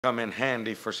Come in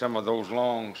handy for some of those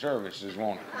long services,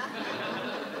 won't it?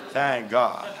 Thank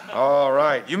God. All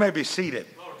right, you may be seated.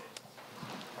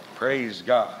 Praise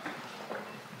God.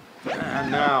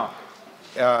 And now,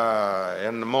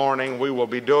 in the morning, we will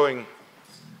be doing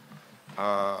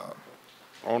on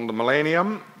the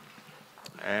Millennium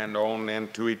and on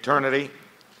into eternity.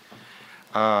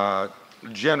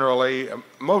 Generally,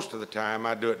 most of the time,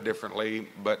 I do it differently,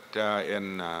 but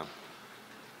in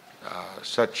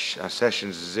such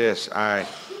sessions as this, I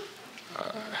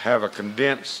have a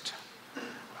condensed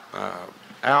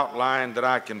outline that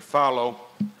I can follow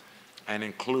and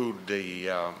include the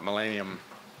Millennium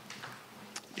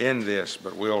in this,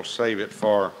 but we'll save it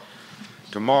for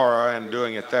tomorrow, and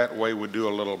doing it that way we do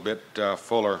a little bit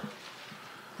fuller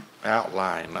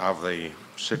outline of the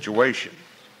situation.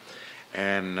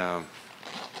 And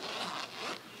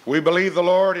we believe the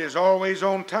Lord is always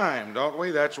on time, don't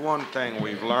we? That's one thing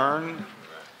we've learned.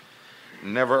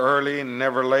 Never early,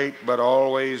 never late, but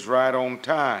always right on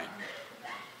time.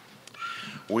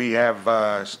 We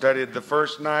have studied the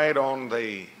first night on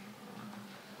the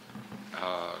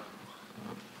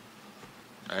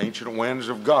ancient winds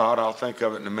of God. I'll think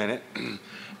of it in a minute.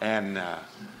 And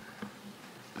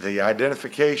the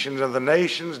identifications of the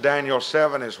nations. Daniel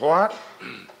 7 is what?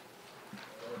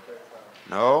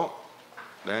 No.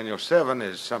 Daniel 7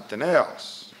 is something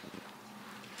else.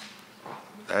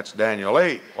 That's Daniel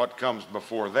 8. What comes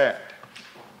before that?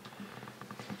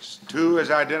 2 is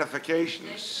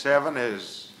identifications. 7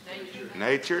 is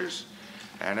natures.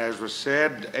 And as was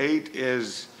said, 8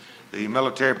 is the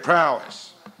military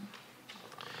prowess.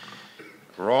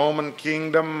 Roman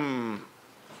kingdom,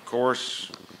 of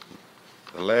course,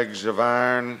 the legs of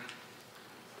iron.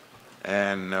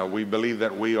 And we believe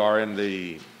that we are in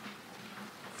the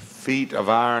feet of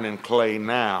iron and clay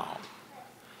now,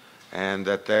 and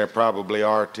that there probably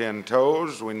are 10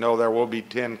 toes. We know there will be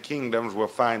 10 kingdoms. We'll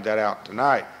find that out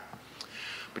tonight.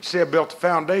 But you see, I built the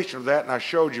foundation of that, and I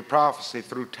showed you prophecy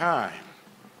through time.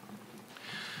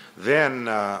 Then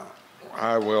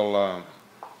I will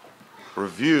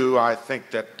review. I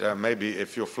think that maybe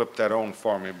if you'll flip that on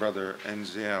for me, Brother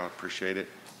Enzi, I'll appreciate it.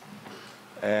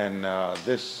 And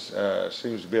this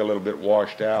seems to be a little bit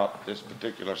washed out, this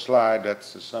particular slide.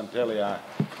 That's the Santelli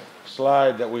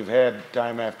slide that we've had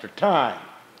time after time.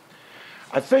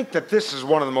 I think that this is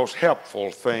one of the most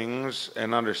helpful things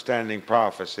in understanding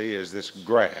prophecy, is this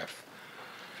graph.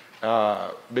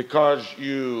 Because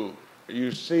you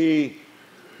see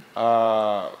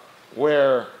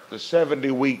where the 70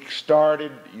 weeks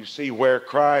started, you see where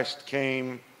Christ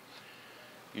came.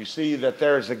 You see that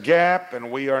there's a gap, and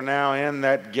we are now in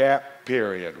that gap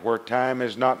period where time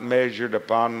is not measured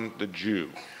upon the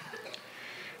Jew.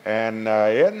 And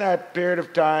in that period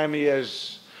of time, he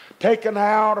has taken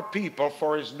out a people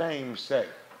for his name's sake.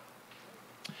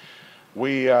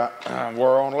 We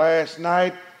were on last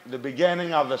night the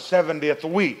beginning of the 70th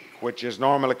week, which is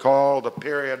normally called the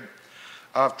period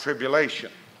of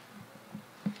tribulation.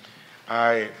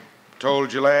 I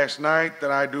told you last night that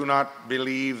I do not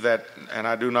believe that, and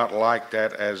I do not like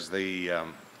that as the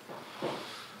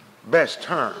best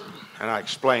term, and I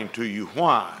explained to you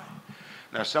why.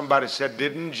 Now somebody said,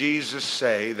 didn't Jesus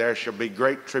say there shall be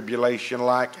great tribulation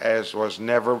like as was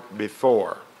never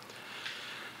before?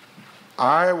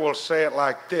 I will say it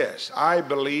like this. I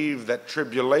believe that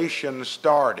tribulation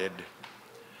started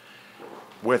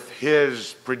with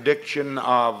his prediction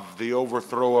of the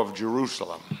overthrow of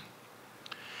Jerusalem.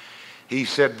 He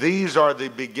said, these are the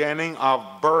beginning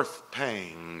of birth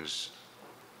pangs.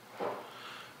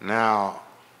 Now,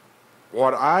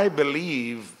 what I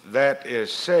believe that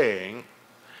is saying,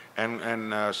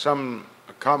 and some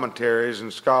commentaries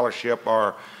and scholarship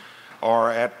are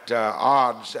at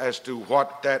odds as to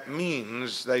what that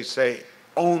means. They say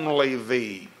only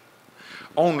the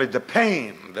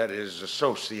pain that is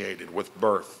associated with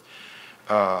birth,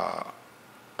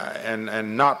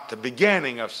 and not the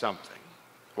beginning of something.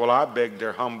 Well, I beg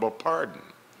their humble pardon.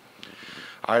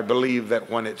 I believe that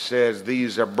when it says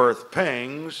these are birth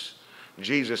pangs,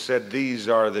 Jesus said these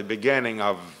are the beginning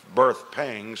of birth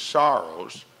pangs,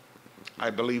 sorrows.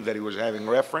 I believe that he was having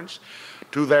reference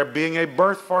to there being a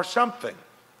birth for something.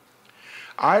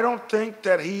 I don't think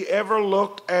that he ever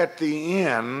looked at the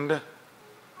end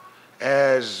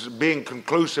as being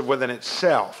conclusive within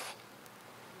itself.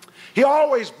 He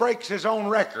always breaks his own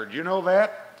record. You know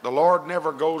that? The Lord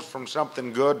never goes from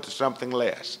something good to something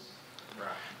less. Right.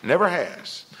 Never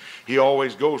has. He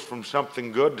always goes from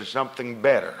something good to something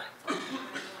better.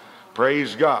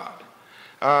 Praise God.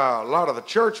 A lot of the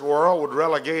church world would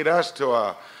relegate us to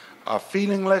a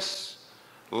feelingless,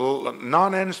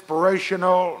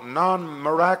 non-inspirational,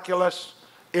 non-miraculous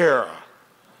era.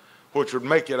 which would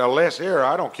make it a less error,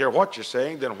 I don't care what you're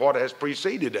saying, than what has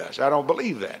preceded us. I don't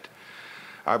believe that.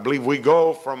 I believe we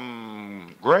go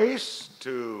from grace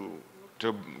to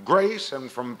grace,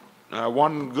 and from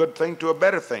one good thing to a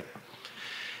better thing.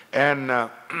 And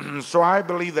so I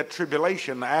believe that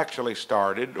tribulation actually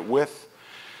started with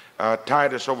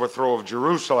Titus' overthrow of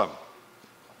Jerusalem.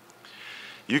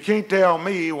 You can't tell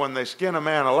me when they skin a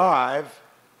man alive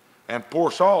and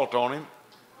pour salt on him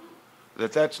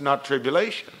that that's not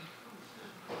tribulation.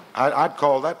 I'd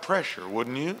call that pressure,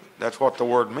 wouldn't you? That's what the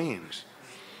word means.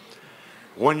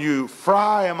 When you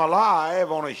fry him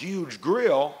alive on a huge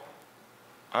grill,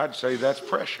 I'd say that's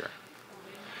pressure.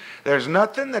 There's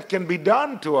nothing that can be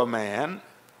done to a man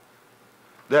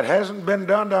that hasn't been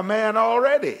done to a man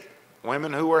already.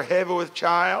 Women who are heavy with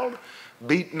child,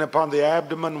 beaten upon the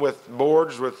abdomen with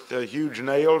boards with huge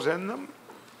nails in them.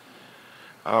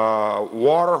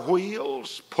 Water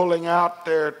wheels, pulling out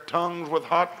their tongues with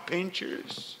hot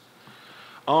pincers.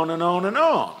 On and on and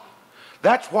on.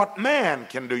 That's what man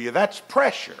can do you. That's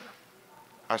pressure.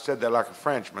 I said that like a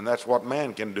Frenchman. That's what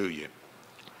man can do you.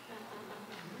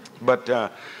 But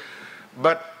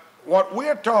what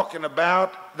we're talking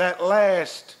about, that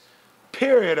last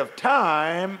period of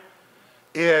time,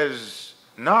 is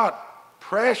not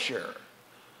pressure,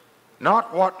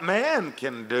 not what man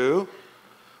can do,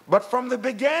 but from the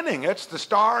beginning. It's the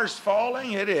stars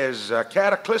falling. It is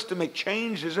cataclysmic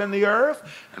changes in the earth,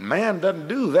 and man doesn't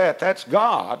do that. That's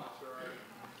God.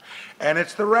 And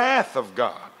it's the wrath of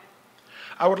God.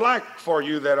 I would like for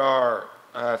you that are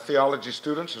theology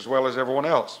students, as well as everyone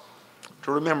else,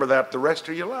 to remember that the rest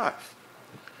of your life.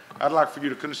 I'd like for you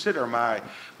to consider my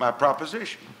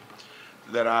proposition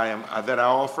that I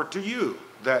offer to you,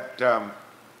 that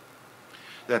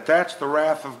that's the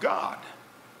wrath of God,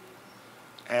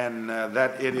 and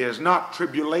that it is not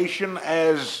tribulation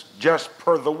as just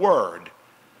per the word.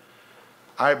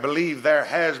 I believe there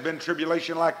has been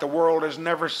tribulation like the world has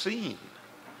never seen,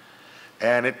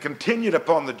 and it continued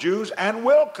upon the Jews and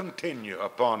will continue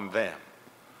upon them.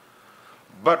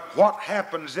 But what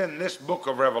happens in this book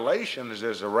of Revelations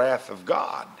is the wrath of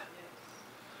God.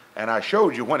 And I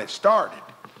showed you when it started.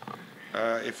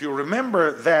 If you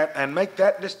remember that and make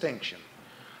that distinction,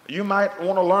 you might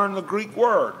want to learn the Greek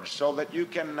word so that you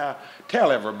can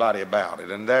tell everybody about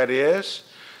it. And that is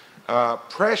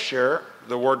pressure.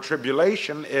 The word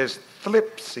tribulation is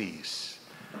thlipsis.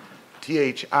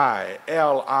 T-H-I-L-I-P-S-I-S.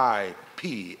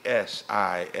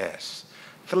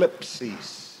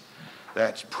 Thlipsis.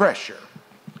 That's pressure.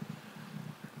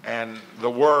 And the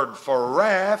word for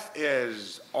wrath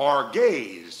is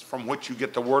orges, from which you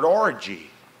get the word orgy.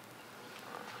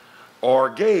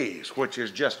 Orges, which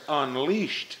is just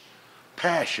unleashed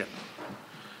passion.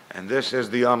 And this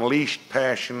is the unleashed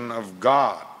passion of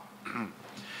God.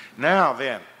 Now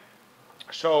then,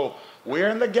 so we're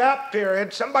in the gap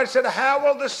period. Somebody said, how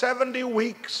will the 70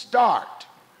 weeks start?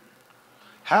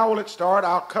 How will it start?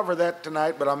 I'll cover that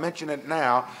tonight, but I'll mention it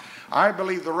now. I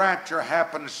believe the rapture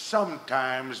happens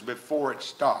sometimes before it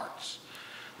starts.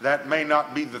 That may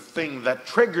not be the thing that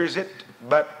triggers it,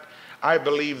 but I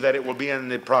believe that it will be in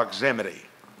the proximity.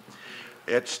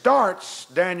 It starts,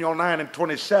 Daniel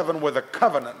 9:27, with a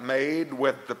covenant made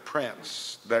with the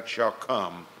prince that shall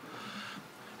come.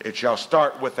 It shall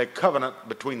start with a covenant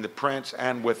between the prince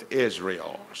and with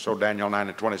Israel. So Daniel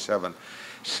 9:27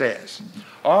 says.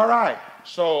 All right,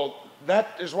 so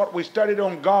that is what we studied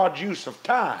on God's use of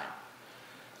time.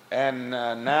 And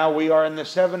now we are in the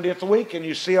 70th week, and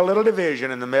you see a little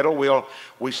division in the middle.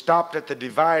 We stopped at the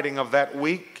dividing of that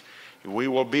week. We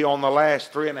will be on the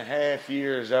last 3.5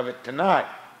 years of it tonight.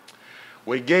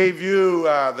 We gave you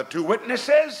the two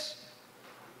witnesses,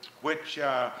 which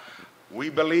we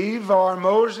believe are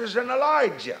Moses and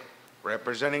Elijah,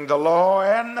 representing the law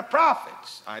and the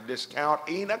prophets. I discount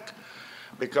Enoch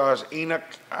because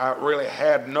Enoch really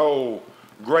had no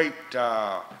great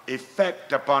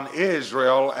effect upon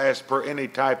Israel as per any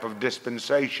type of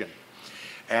dispensation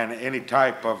and any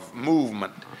type of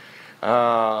movement.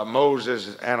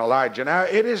 Moses and Elijah. Now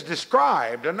it is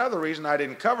described, another reason I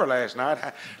didn't cover last night,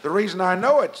 the reason I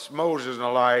know it's Moses and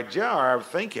Elijah, or I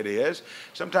think it is,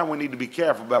 sometimes we need to be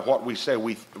careful about what we say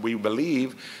we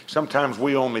believe. Sometimes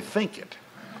we only think it.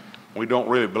 We don't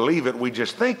really believe it, we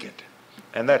just think it.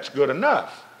 And that's good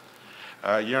enough.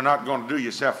 You're not going to do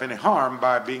yourself any harm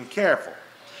by being careful.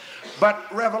 But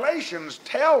Revelations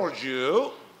tells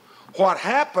you what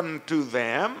happened to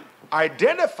them,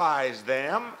 identifies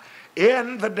them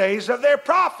in the days of their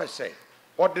prophecy.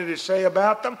 What did it say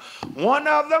about them? One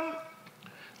of them,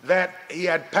 that he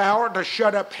had power to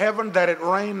shut up heaven that it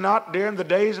rained not during the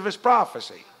days of his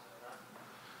prophecy.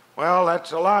 Well,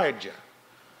 that's Elijah.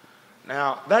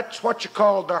 Now, that's what you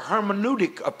call the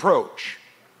hermeneutic approach.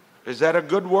 Is that a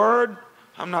good word?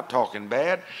 I'm not talking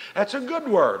bad. That's a good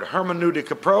word, hermeneutic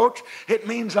approach. It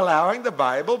means allowing the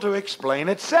Bible to explain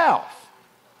itself.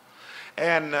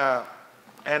 And I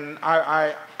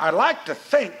like to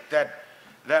think that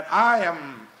I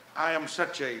am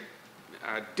such a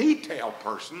detail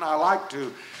person. I like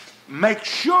to make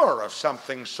sure of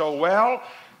something so well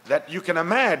that you can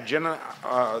imagine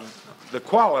the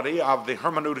quality of the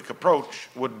hermeneutic approach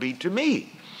would be to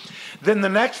me. Then the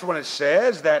next one, it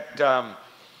says that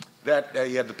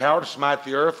he had the power to smite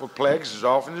the earth with plagues as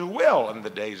often as he will in the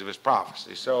days of his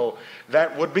prophecy. So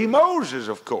that would be Moses,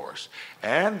 of course.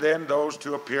 And then those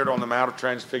two appeared on the Mount of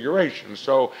Transfiguration.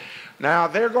 So now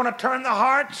they're going to turn the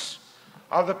hearts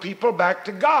of the people back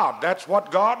to God. That's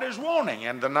what God is wanting.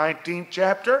 In the 19th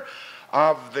chapter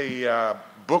of the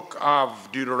book of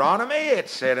Deuteronomy, it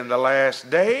said in the last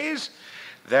days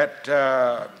that,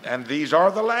 and these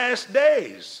are the last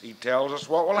days. He tells us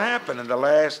what will happen in the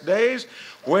last days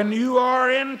when you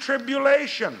are in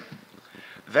tribulation,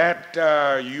 that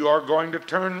you are going to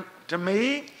turn to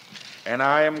me, and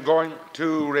I am going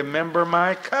to remember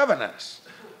my covenants.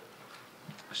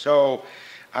 So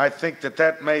I think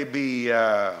that may be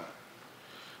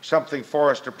something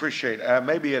for us to appreciate.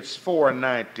 Maybe it's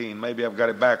 4:19. Maybe I've got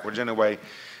it backwards. Anyway,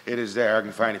 it is there. I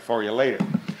can find it for you later.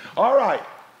 All right.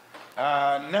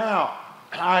 Now,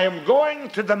 I am going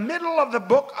to the middle of the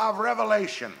book of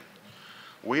Revelation.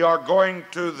 We are going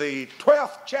to the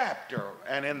 12th chapter.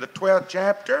 And in the 12th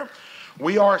chapter,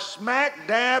 we are smack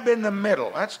dab in the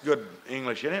middle. That's good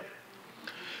English, isn't it?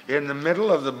 In the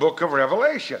middle of the book of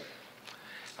Revelation.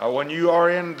 When you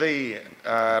are in the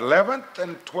 11th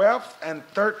and 12th and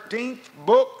 13th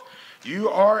book, you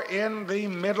are in the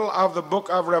middle of the book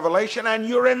of Revelation, and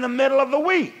you're in the middle of the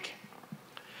week.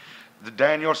 The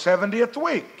Daniel 70th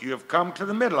week. You have come to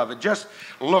the middle of it. Just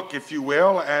look, if you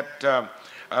will, at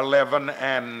 11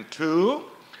 and 2.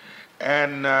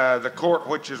 And the court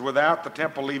which is without the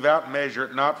temple leave out, measure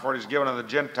it not, for it is given unto the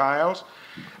Gentiles.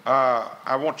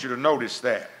 I want you to notice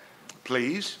that,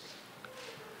 please.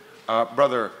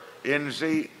 Brother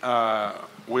Enzi,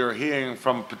 we're hearing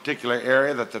from a particular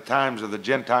area that the times of the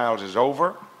Gentiles is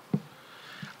over.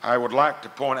 I would like to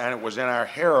point, and it was in our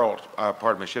Herald,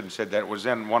 pardon me, I shouldn't have said that, it was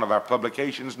in one of our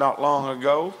publications not long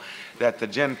ago, that the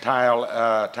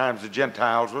times of the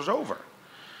Gentiles was over.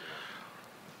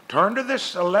 Turn to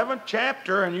this 11th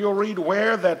chapter and you'll read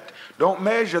where that don't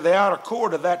measure the outer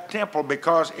court of that temple,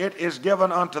 because it is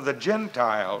given unto the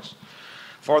Gentiles.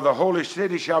 For the holy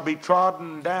city shall be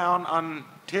trodden down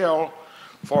until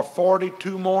for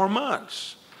 42 more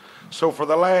months. So for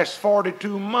the last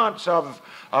 42 months of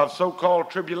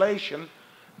so-called tribulation,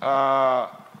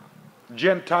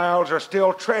 Gentiles are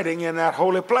still treading in that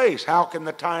holy place. How can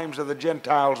the times of the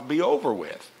Gentiles be over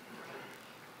with?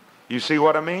 You see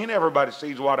what I mean? Everybody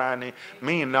sees what I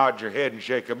mean. Nod your head and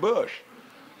shake a bush.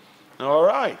 All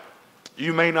right.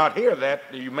 You may not hear that.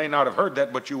 You may not have heard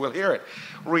that, but you will hear it.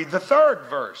 Read the 3rd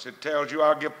verse. It tells you,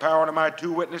 I'll give power to my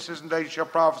 2 witnesses, and they shall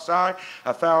prophesy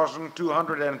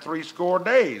 1,260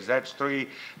 days. That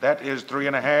is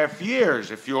 3.5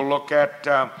 years. If you look at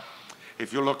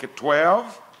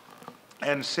 12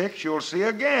 and 6, you'll see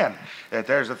again that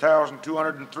there's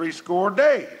 1,260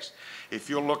 days. If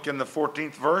you look in the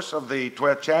 14th verse of the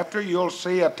 12th chapter, you'll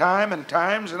see a time and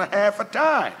times and a half a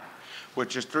time,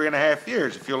 which is 3.5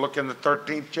 years. If you look in the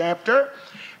 13th chapter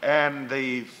and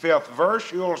the 5th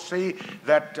verse, you'll see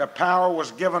that power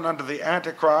was given unto the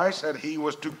Antichrist, that he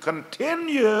was to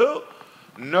continue.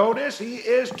 Notice, he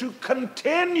is to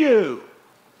continue.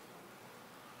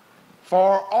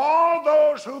 For all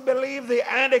those who believe the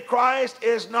Antichrist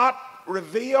is not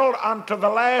revealed unto the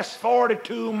last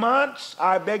 42 months,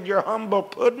 I beg your humble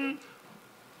pudding,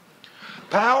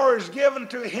 power is given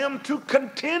to him to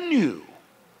continue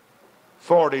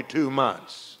 42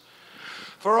 months.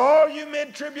 For all you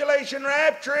mid-tribulation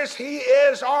rapturists, he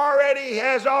has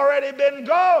already been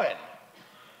going.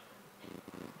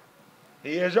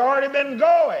 He has already been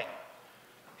going.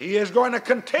 He is going to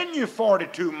continue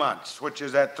 42 months, which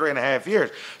is at 3.5 years.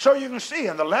 So you can see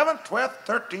in the 11th, 12th,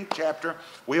 13th chapter,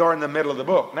 we are in the middle of the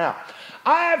book. Now,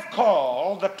 I've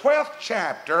called the 12th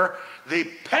chapter the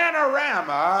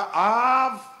panorama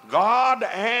of God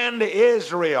and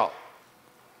Israel.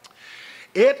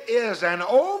 It is an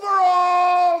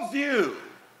overall view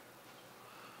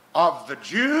of the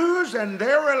Jews and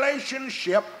their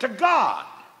relationship to God.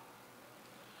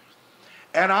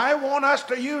 And I want us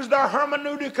to use the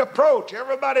hermeneutic approach.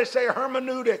 Everybody say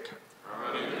hermeneutic.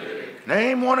 Hermeneutic.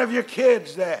 Name one of your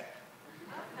kids that.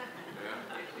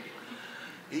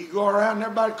 He go around and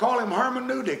everybody call him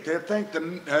hermeneutic. They think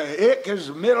the ick is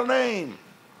the middle name.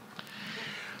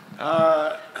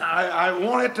 I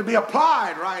want it to be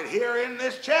applied right here in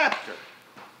this chapter,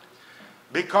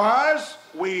 because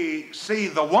we see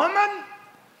the woman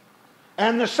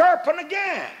and the serpent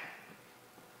again.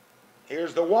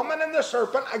 Here's the woman and the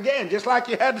serpent again, just like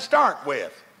you had to start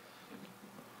with.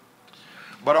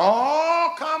 But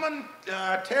all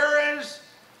commentaries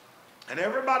and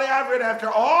everybody I've read after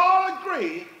all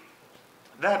agree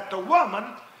that the woman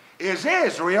is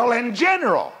Israel in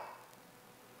general.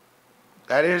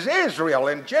 That is Israel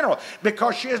in general,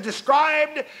 because she is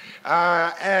described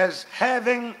as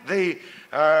having the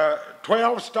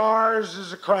 12 stars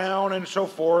as a crown and so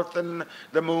forth, and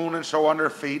the moon and so on her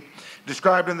feet,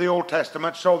 described in the Old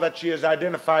Testament, so that she is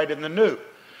identified in the New.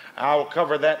 I'll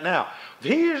cover that now.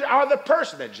 These are the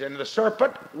personage, and the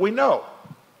serpent we know.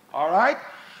 All right?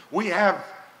 We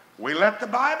let the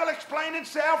Bible explain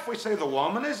itself. We say the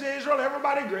woman is Israel.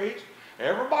 Everybody agrees.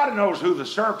 Everybody knows who the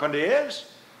serpent is.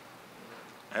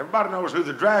 Everybody knows who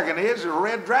the dragon is, the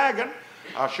red dragon.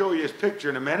 I'll show you his picture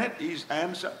in a minute. He's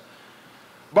handsome.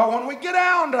 But when we get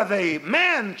down to the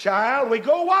man-child, we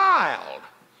go wild.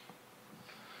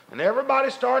 And everybody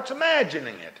starts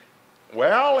imagining it.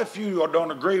 Well, if you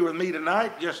don't agree with me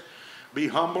tonight, just be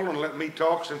humble and let me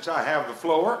talk since I have the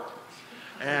floor.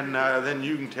 And then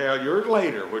you can tell yours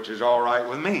later, which is all right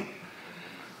with me.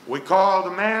 We call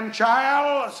the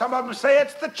man-child, some of them say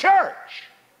it's the church.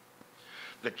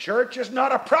 The church is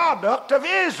not a product of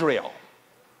Israel.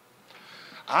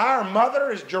 Our mother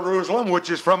is Jerusalem,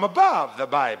 which is from above, the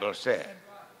Bible said.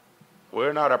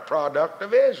 We're not a product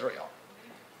of Israel.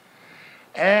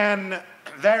 And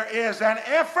there is an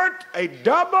effort, a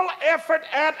double effort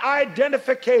at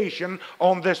identification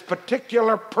on this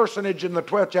particular personage in the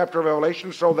 12th chapter of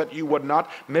Revelation, so that you would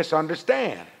not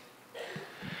misunderstand.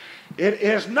 It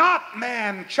is not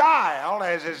man-child,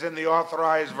 as is in the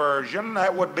Authorized Version.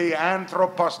 That would be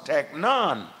anthropos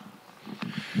teknon.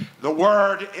 The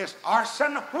word is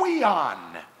arsenhuion,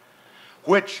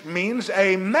 which means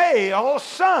a male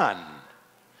son.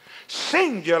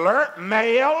 Singular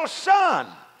male son,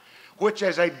 which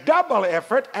is a double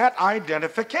effort at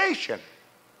identification.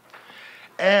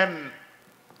 And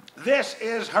this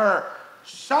is her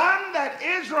son that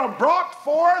Israel brought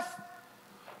forth,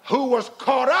 who was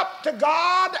caught up to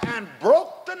God and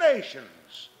broke the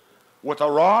nations with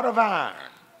a rod of iron.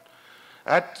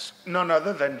 That's none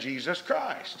other than Jesus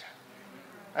Christ.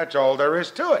 That's all there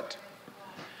is to it.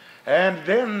 And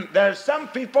then there's some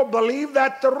people believe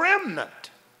that the remnant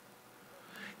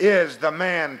is the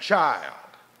man-child.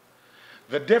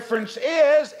 The difference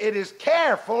is, it is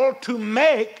careful to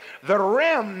make the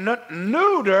remnant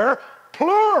neuter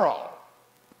plural.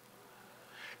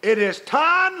 It is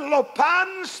tan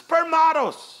lopan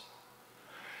spermatos,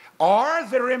 or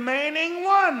the remaining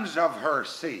ones of her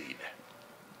seed.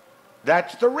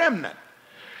 That's the remnant.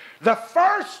 The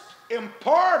first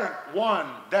important one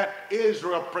that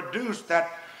Israel produced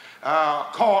that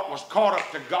was caught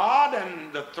up to God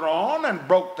and the throne and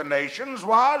broke the nations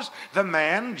was the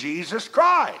man Jesus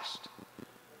Christ.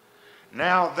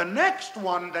 Now, the next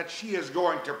one that she is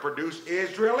going to produce,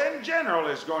 Israel in general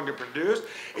is going to produce,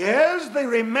 is the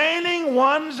remaining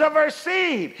ones of her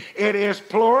seed. It is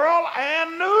plural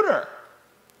and neuter.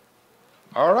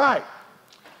 All right.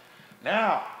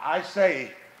 Now, I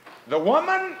say, the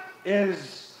woman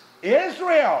is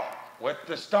Israel, with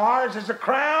the stars as a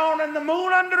crown and the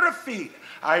moon under her feet,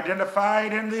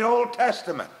 identified in the Old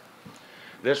Testament.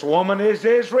 This woman is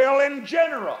Israel in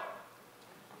general.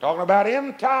 Talking about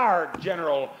entire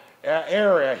general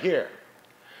area here.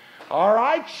 All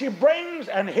right, she brings,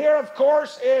 and here, of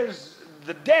course, is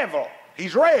the devil.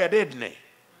 He's red, isn't he?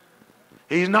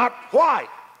 He's not white.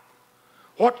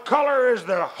 What color is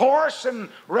the horse in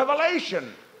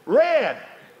Revelation? Red.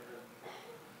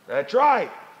 That's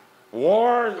right.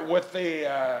 War with the,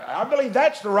 I believe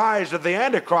that's the rise of the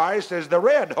Antichrist, is the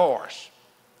red horse.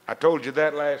 I told you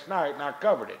that last night, and I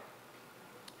covered it.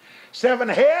 7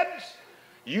 heads.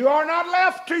 You are not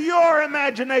left to your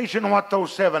imagination what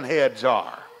those 7 heads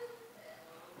are.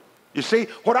 You see,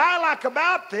 what I like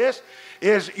about this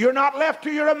is you're not left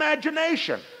to your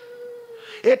imagination.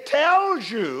 It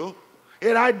tells you,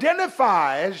 it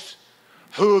identifies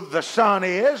who the son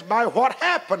is by what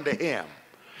happened to him.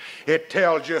 It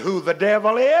tells you who the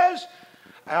devil is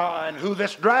and who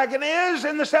this dragon is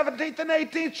in the 17th and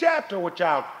 18th chapter, which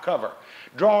I'll cover.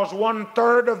 draws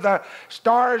 1/3 of the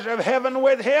stars of heaven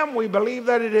with him. We believe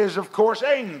that it is, of course,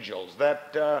 angels.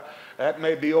 That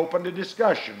may be open to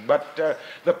discussion. But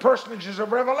the personages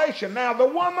of Revelation. Now, the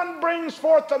woman brings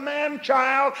forth the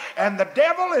man-child, and the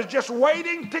devil is just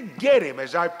waiting to get him,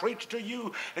 as I preach to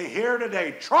you here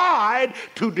today. Tried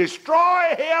to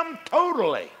destroy him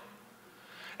totally.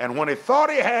 And when he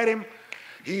thought he had him,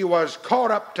 he was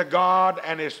caught up to God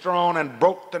and his throne and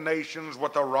broke the nations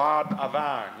with a rod of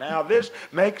iron. Now, this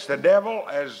makes the devil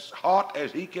as hot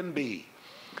as he can be.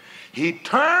 He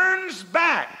turns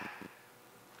back.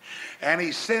 And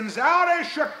he sends out a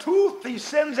shatuth, he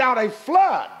sends out a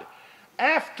flood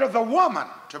after the woman.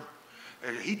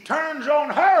 He turns on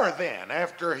her then,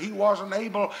 after he wasn't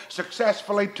able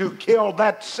successfully to kill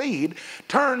that seed,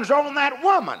 turns on that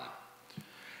woman.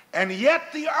 And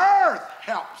yet the earth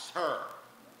helps her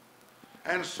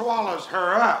and swallows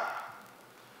her up.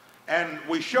 And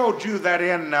we showed you that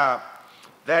in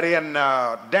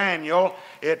Daniel,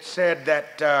 it said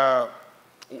that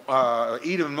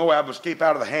Edom and Moab will escape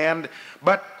out of the hand,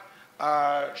 but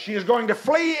she is going to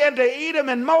flee into Edom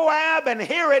and Moab, and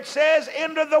here it says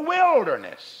into the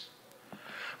wilderness.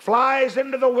 Flies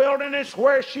into the wilderness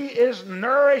where she is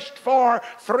nourished for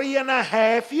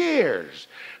 3.5 years.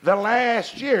 The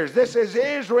last years. This is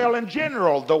Israel in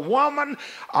general. The woman,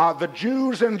 the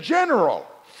Jews in general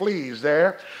flees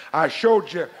there. I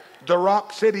showed you the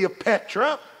rock city of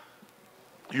Petra.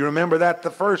 You remember that the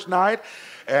first night?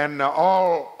 And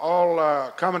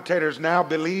all commentators now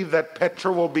believe that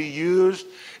Petra will be used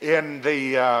in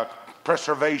the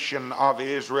preservation of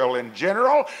Israel in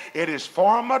general. It is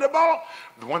formidable.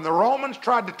 When the Romans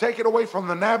tried to take it away from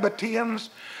the Nabateans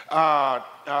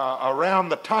around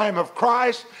the time of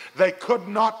Christ, they could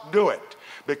not do it,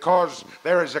 because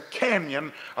there is a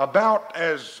canyon about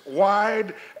as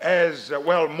wide as,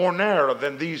 well, more narrow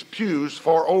than these pews,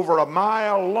 for over 1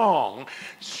 mile long,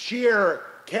 sheer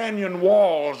canyon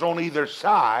walls on either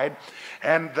side,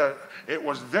 and it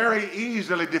was very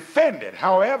easily defended.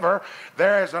 However,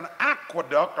 there is an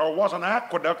aqueduct, or was an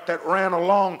aqueduct, that ran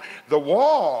along the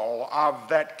wall of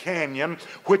that canyon,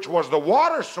 which was the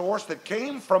water source that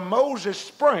came from Moses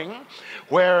Spring,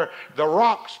 where the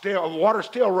water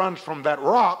still runs from that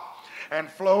rock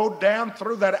and flowed down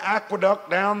through that aqueduct,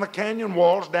 down the canyon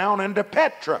walls, down into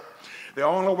Petra. The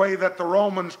only way that the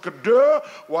Romans could do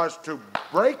was to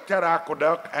break that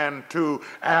aqueduct and to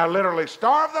literally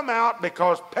starve them out,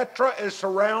 because Petra is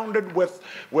surrounded with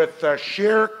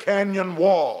sheer canyon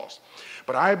walls.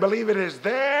 But I believe it is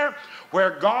there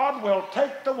where God will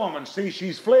take the woman. See,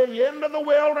 she's fleeing into the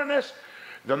wilderness.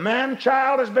 The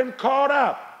man-child has been caught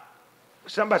up.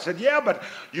 Somebody said, yeah, but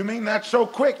you mean that's so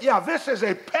quick? Yeah, this is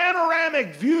a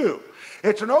panoramic view.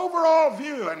 It's an overall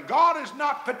view, and God is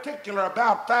not particular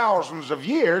about thousands of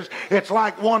years. It's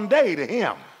like one day to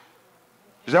him.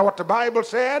 Is that what the Bible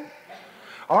said?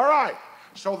 All right.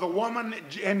 So the woman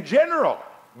in general.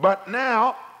 But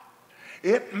now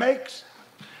it makes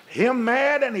him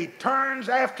mad, and he turns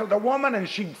after the woman, and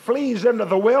she flees into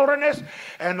the wilderness,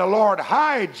 and the Lord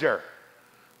hides her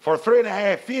for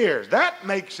 3.5 years. That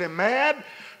makes him mad.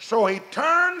 So he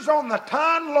turns on the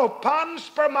tan lopan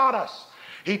spermatus.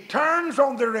 He turns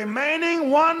on the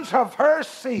remaining ones of her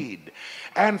seed.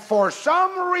 And for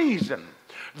some reason,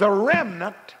 the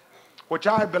remnant, which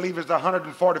I believe is the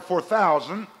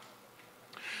 144,000,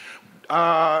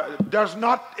 does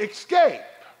not escape.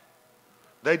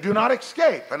 They do not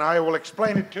escape. And I will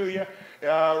explain it to you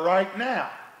right now.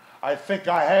 I think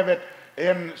I have it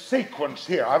in sequence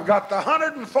here. I've got the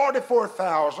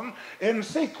 144,000 in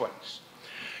sequence.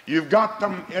 You've got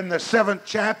them in the 7th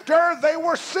chapter. They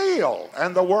were sealed,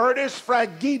 and the word is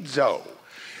phragizo.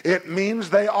 It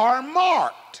means they are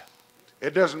marked.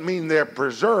 It doesn't mean they're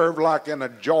preserved like in a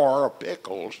jar of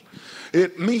pickles.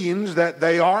 It means that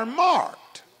they are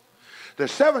marked. The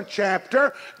 7th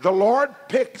chapter, the Lord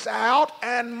picks out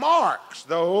and marks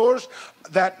those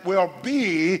that will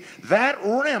be that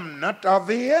remnant of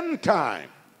the end time.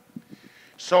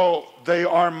 So they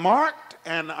are marked.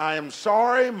 And I am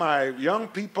sorry my young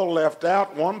people left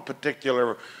out one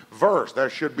particular verse.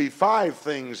 There should be 5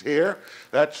 things here.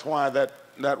 That's why that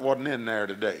wasn't in there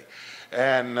today.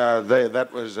 And that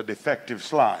was a defective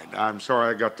slide. I'm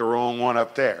sorry I got the wrong one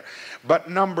up there. But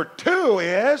number 2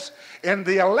 is in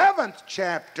the 11th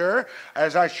chapter,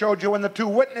 as I showed you, when the 2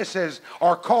 witnesses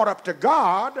are caught up to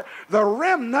God, the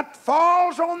remnant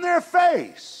falls on their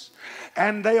face.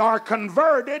 And they are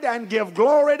converted and give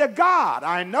glory to God.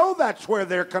 I know that's where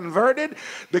they're converted,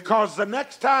 because the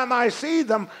next time I see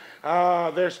them,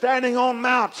 they're standing on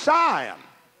Mount Zion.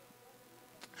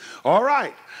 All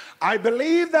right. I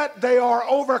believe that they are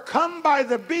overcome by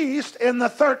the beast in the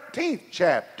 13th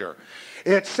chapter.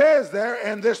 It says there,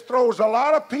 and this throws a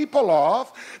lot of people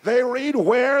off, they read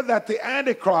where that the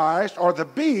Antichrist or the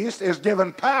beast is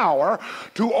given power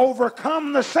to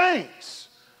overcome the saints.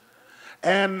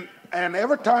 And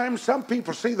every time some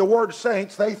people see the word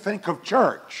saints, they think of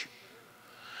church.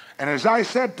 And as I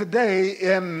said today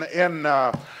in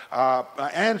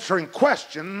answering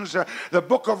questions, the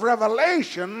book of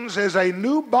Revelations is a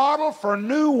new bottle for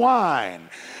new wine.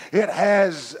 It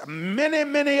has many,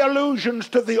 many allusions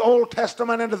to the Old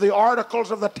Testament and to the articles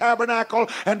of the tabernacle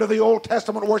and to the Old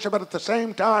Testament worship, but at the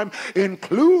same time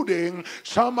including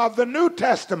some of the New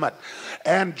Testament,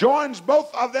 and joins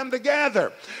both of them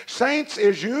together. Saints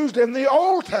is used in the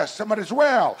Old Testament as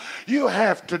well. You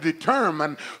have to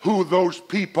determine who those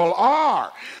people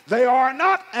are. They are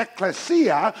not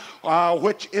ecclesia,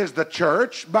 which is the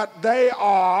church, but they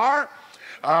are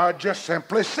just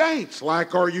simply saints,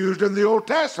 like are used in the Old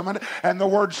Testament. And the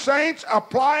word saints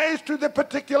applies to the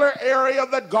particular area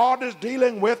that God is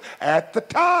dealing with at the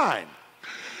time.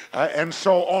 And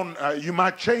so on, you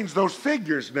might change those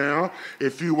figures now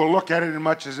if you will look at it as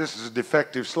much as this is a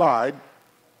defective slide.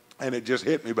 And it just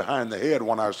hit me behind the head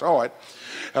when I saw it.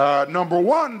 Number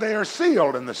one, they are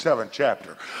sealed in the 7th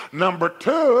chapter. Number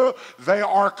two, they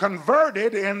are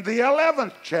converted in the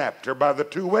 11th chapter by the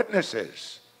 2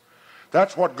 witnesses.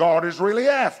 That's what God is really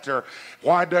after.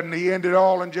 Why doesn't he end it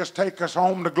all and just take us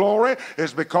home to glory?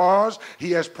 Is because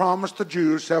he has promised the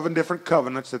Jews 7 different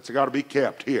covenants that's got to be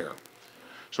kept here.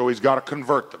 So he's got to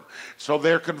convert them. So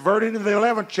they're converted in the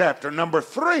 11th chapter. Number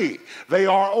 3, they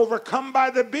are overcome by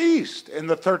the beast in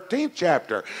the 13th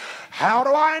chapter. How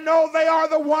do I know they are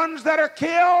the ones that are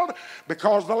killed?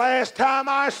 Because the last time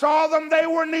I saw them, they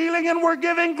were kneeling and were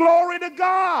giving glory to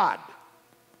God.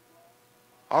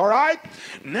 All right?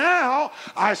 Now,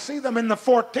 I see them in the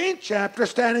 14th chapter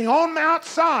standing on Mount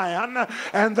Zion,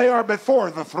 and they are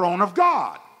before the throne of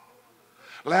God.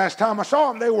 Last time I saw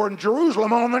them, they were in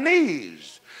Jerusalem on their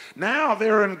knees. Now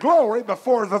they're in glory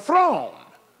before the throne.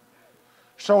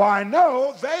 So I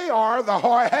know they are the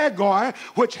Haggai,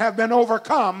 which have been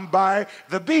overcome by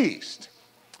the beast.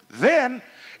 Then,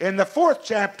 in the 4th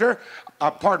chapter,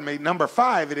 number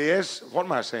 5 it is. What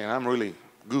am I saying? I'm really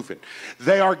goofing.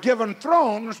 They are given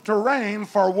thrones to reign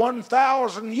for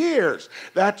 1,000 years.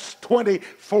 That's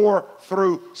 24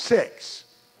 through 6.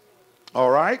 All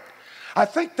right? I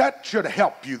think that should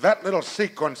help you, that little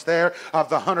sequence there of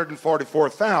the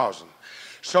 144,000.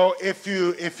 So if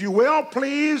you will,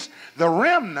 please, the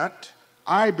remnant,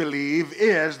 I believe,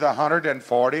 is the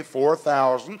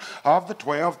 144,000 of the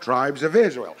 12 tribes of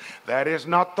Israel. That is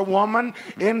not the woman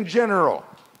in general.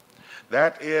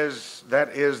 That is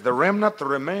the remnant, the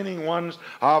remaining ones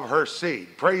of her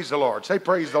seed. Praise the Lord. Say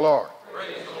praise the Lord.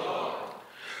 Praise the Lord.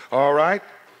 All right.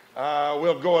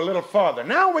 We'll go a little farther.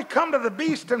 Now we come to the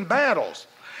beast and battles.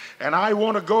 And I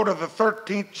want to go to the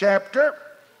 13th chapter.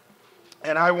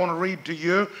 And I want to read to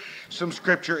you some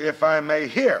scripture, if I may,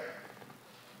 here.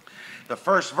 The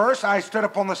first verse, I stood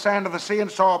upon the sand of the sea and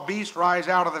saw a beast rise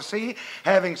out of the sea,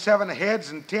 having 7 heads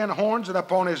and 10 horns, and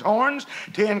upon his horns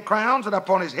 10 crowns, and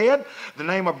upon his head the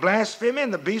name of blasphemy.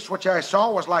 And the beast which I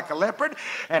saw was like a leopard,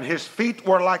 and his feet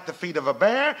were like the feet of a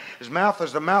bear. His mouth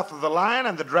is the mouth of the lion,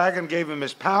 and the dragon gave him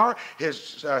his power,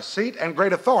 his seat, and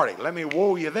great authority. Let me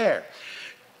whoa you there.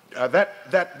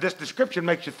 This description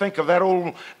makes you think of that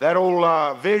old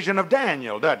vision of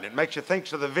Daniel, doesn't it? Makes you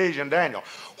think of the vision of Daniel.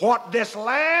 What this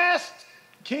last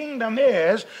kingdom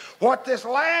is, what this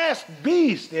last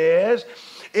beast is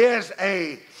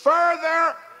a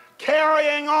further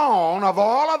carrying on of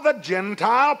all of the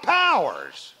Gentile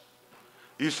powers.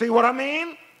 You see what I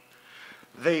mean?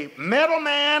 The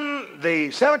middleman, the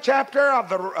 7th chapter of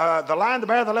the lion, the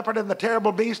bear, the leopard, and the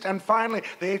terrible beast, and finally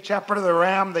the 8th chapter of the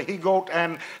ram, the he-goat,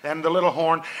 and the little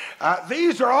horn.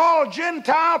 These are all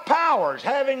Gentile powers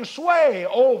having sway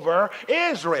over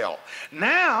Israel.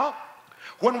 Now,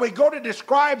 when we go to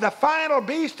describe the final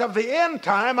beast of the end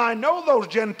time, I know those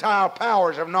Gentile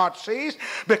powers have not ceased,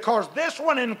 because this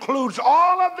one includes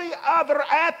all of the other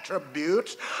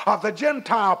attributes of the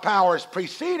Gentile powers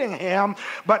preceding him,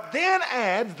 but then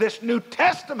adds this New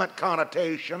Testament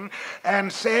connotation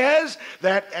and says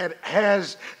that it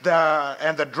has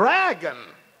the dragon,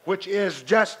 which is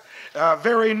just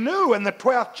very new in the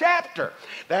 12th chapter.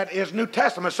 That is New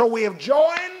Testament. So we have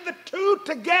joined the two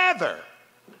together.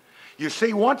 You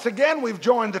see, once again, we've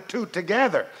joined the two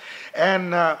together.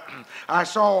 And I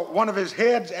saw one of his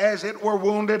heads as it were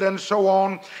wounded and so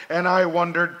on. And I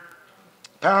wondered,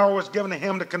 Power was given to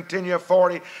him to continue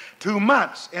 42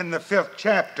 months in the 5th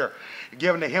chapter.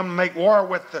 Given to him to make war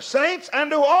with the saints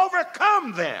and to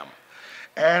overcome them.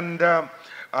 And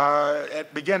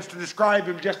it begins to describe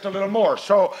him just a little more.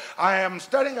 So I am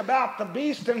studying about the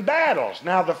beast in battles.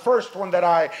 Now the first one that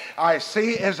I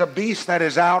see is a beast that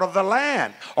is out of the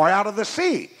land or out of the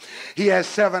sea. He has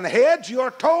 7 heads. You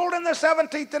are told in the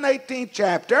 17th and 18th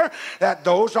chapter that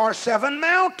those are 7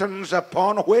 mountains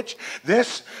upon which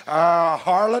this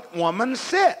harlot woman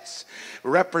sits,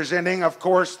 representing, of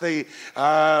course, the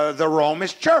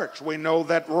Romish church. We know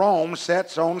that Rome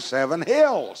sits on 7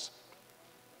 hills.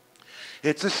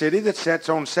 It's a city that sits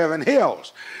on 7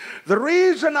 hills. The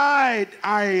reason I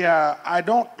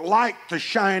don't like the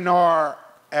Shinar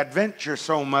adventure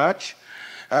so much,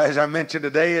 as I mentioned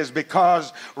today, is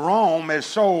because Rome is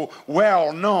so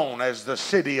well known as the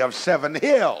city of 7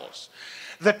 hills.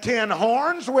 The 10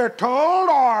 horns, we're told,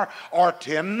 are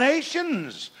 10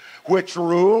 nations which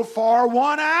rule for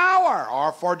 1 hour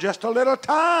or for just a little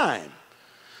time.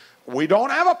 We don't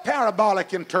have a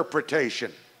parabolic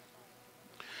interpretation.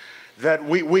 That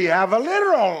we have a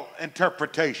literal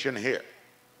interpretation here.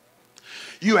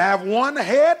 You have 1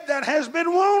 head that has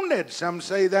been wounded. Some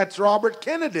say that's Robert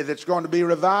Kennedy that's going to be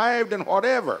revived and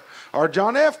whatever, or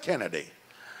John F. Kennedy.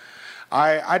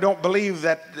 I don't believe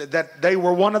that they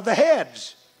were one of the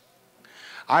heads.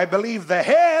 I believe the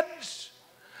heads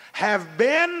have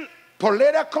been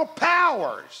political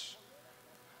powers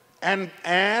and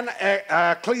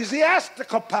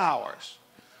ecclesiastical powers.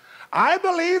 I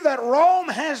believe that Rome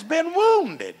has been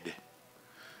wounded.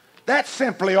 That's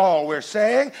simply all we're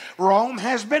saying. Rome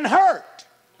has been hurt.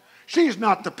 She's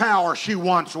not the power she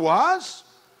once was.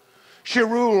 She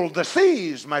ruled the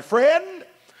seas, my friend,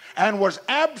 and was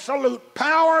absolute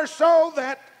power, so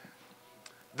that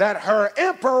her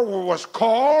emperor was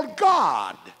called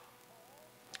God.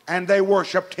 And they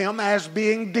worshiped him as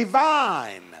being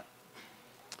divine.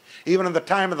 Even in the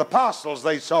time of the apostles,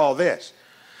 they saw this.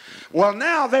 Well,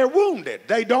 now they're wounded.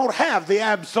 They don't have the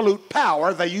absolute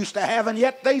power they used to have, and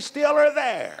yet they still are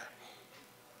there.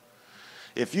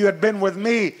 If you had been with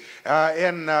me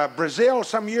in Brazil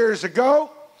some years ago,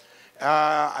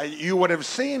 you would have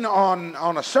seen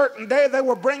on a certain day they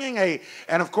were bringing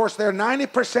and of course they're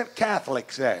 90%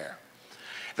 Catholics there.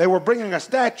 They were bringing a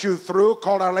statue through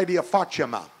called Our Lady of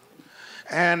Fatima.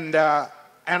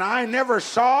 And I never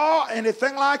saw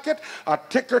anything like it. A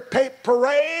ticker tape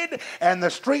parade, and the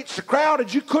streets were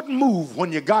crowded. You couldn't move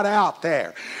when you got out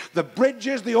there. The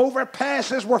bridges, the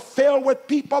overpasses were filled with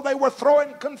people. They were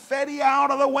throwing confetti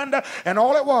out of the window, and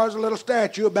all it was, a little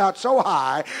statue about so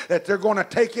high that they're going to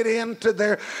take it into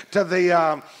the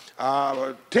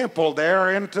temple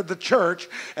there, into the church,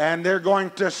 and they're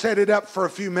going to set it up for a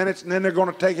few minutes, and then they're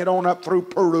going to take it on up through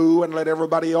Peru and let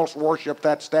everybody else worship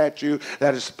that statue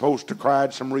that is supposed to cry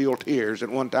some real tears at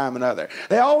one time or another.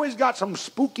 They always got some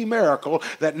spooky miracle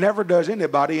that never does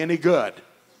anybody any good.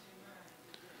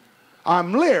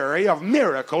 I'm leery of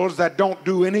miracles that don't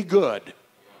do any good.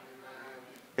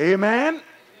 Amen?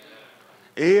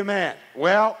 Amen.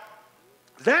 Well,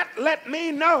 that let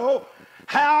me know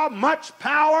how much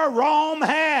power Rome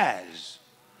has.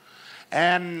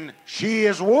 And she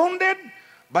is wounded,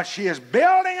 but she is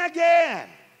building again.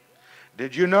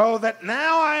 Did you know that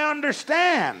now I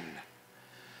understand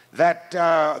that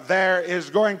there is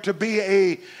going to be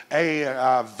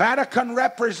a Vatican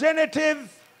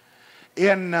representative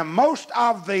in most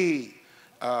of the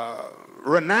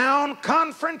renowned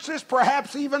conferences,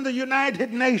 perhaps even the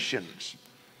United Nations.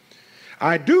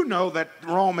 I do know that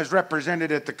Rome is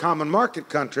represented at the common market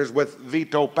countries with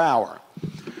veto power.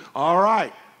 All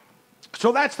right.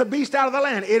 So that's the beast out of the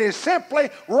land. It is simply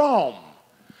Rome.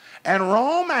 And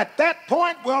Rome at that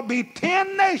point will be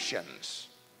 10 nations.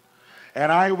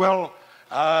 And I will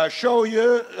show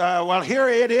you, well, here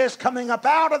it is coming up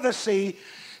out of the sea.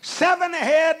 7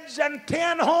 heads and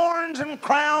 10 horns and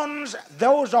crowns.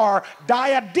 Those are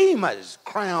diademas,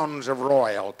 crowns of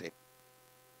royalty.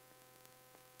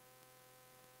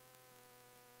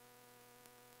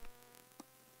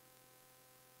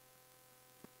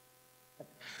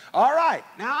 All right,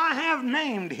 now I have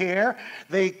named here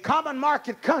the common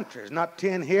market countries, not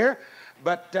 10 here,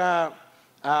 but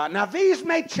now these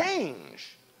may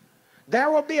change.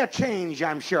 There will be a change,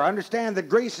 I'm sure. I understand that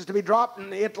Greece is to be dropped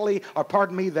and Italy, or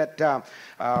pardon me, that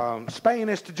Spain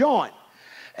is to join.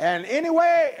 And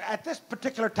anyway, at this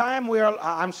particular time,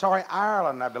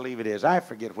 Ireland, I believe it is. I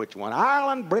forget which one.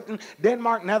 Ireland, Britain,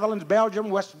 Denmark, Netherlands, Belgium,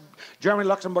 West Germany,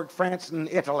 Luxembourg, France, and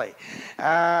Italy.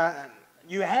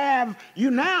 You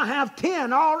now have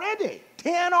 10 already.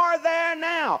 10 are there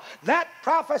now. That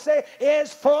prophecy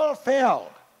is fulfilled.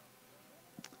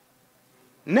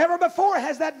 Never before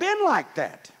has that been like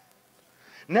that.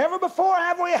 Never before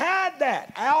have we had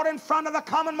that. Out in front of the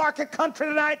Common Market country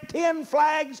tonight, 10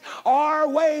 flags are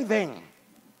waving,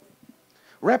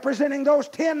 representing those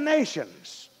 10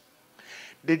 nations.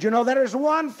 Did you know that there's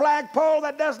one flagpole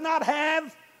that does not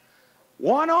have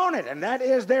one on it, and that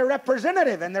is their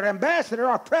representative and their ambassador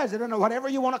or president or whatever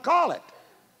you want to call it.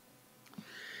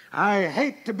 I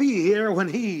hate to be here when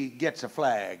he gets a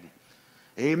flag.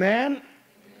 Amen?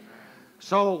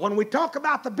 So when we talk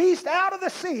about the beast out of the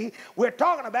sea, we're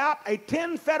talking about a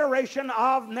 10 federation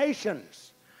of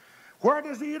nations. Where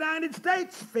does the United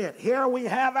States fit? Here we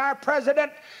have our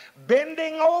president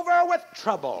bending over with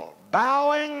trouble,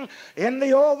 bowing in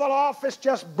the Oval Office,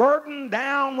 just burdened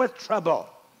down with trouble.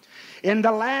 In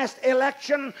the last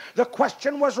election, the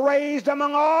question was raised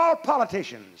among all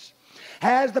politicians.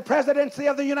 Has the presidency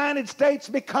of the United States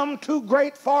become too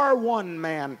great for one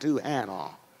man to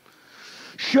handle?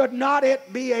 Should not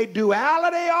it be a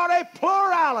duality or a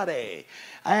plurality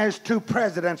as to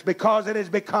presidents, because it has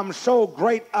become so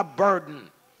great a burden?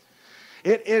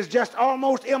 It is just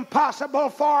almost impossible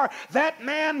for that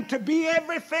man to be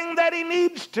everything that he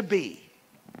needs to be.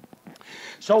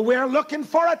 So we're looking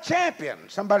for a champion.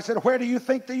 Somebody said, where do you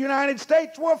think the United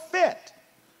States will fit?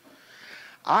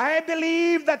 I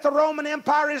believe that the Roman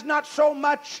Empire is not so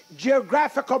much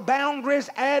geographical boundaries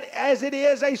as it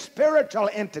is a spiritual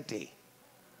entity.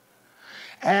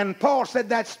 And Paul said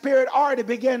that spirit already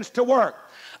begins to work.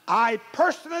 I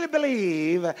personally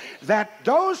believe that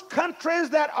those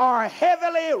countries that are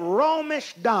heavily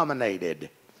Romish dominated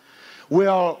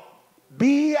will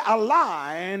be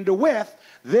aligned with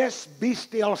this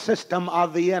bestial system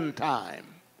of the end time.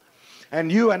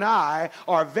 And you and I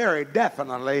are very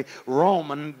definitely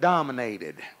Roman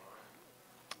dominated.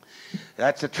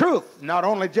 That's the truth, not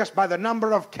only just by the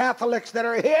number of Catholics that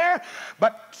are here,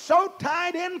 but so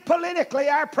tied in politically,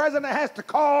 our president has to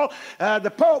call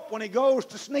the Pope when he goes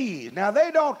to sneeze. Now,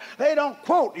 they don't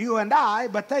quote you and I,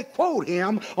 but they quote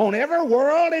him on every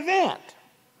world event.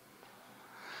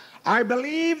 I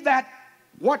believe that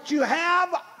what you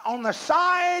have on the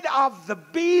side of the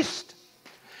beast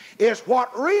is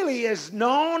what really is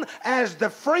known as the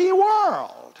free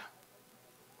world.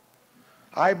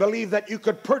 I believe that you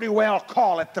could pretty well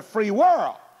call it the free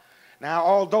world. Now,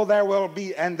 although there will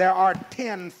be, and there are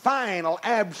 10 final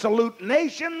absolute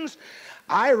nations,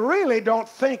 I really don't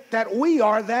think that we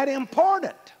are that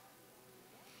important.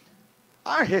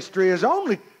 Our history is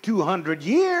only 200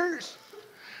 years.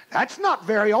 That's not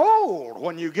very old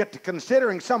when you get to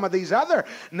considering some of these other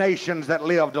nations that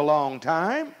lived a long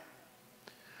time.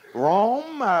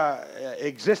 Rome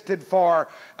existed for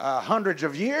hundreds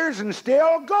of years and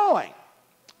still going.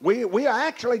 We are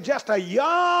actually just a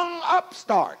young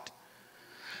upstart.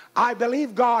 I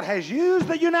believe God has used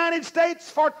the United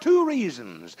States for 2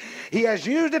 reasons. He has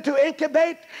used it to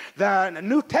incubate the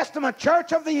New Testament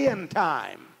church of the end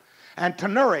time and to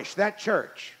nourish that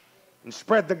church and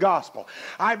spread the gospel.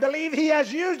 I believe he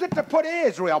has used it to put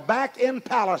Israel back in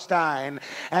Palestine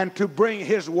and to bring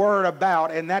his word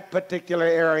about in that particular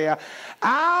area.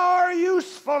 Our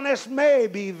usefulness may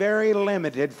be very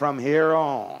limited from here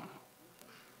on.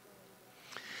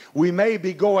 We may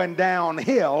be going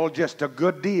downhill just a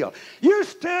good deal.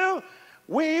 Used to,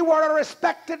 we were a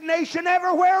respected nation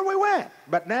everywhere we went,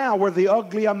 but now we're the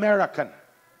ugly American.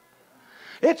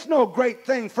 It's no great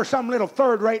thing for some little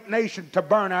third-rate nation to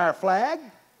burn our flag,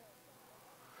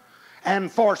 and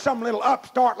for some little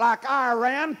upstart like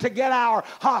Iran to get our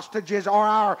hostages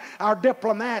or our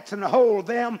diplomats and hold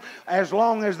them as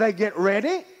long as they get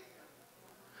ready.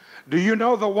 Do you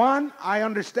know the one, I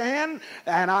understand,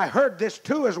 and I heard this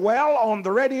too as well on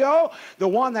the radio, the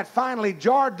one that finally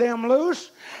jarred them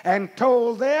loose and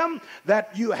told them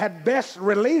that you had best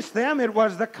release them? It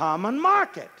was the common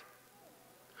market.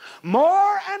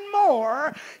 More and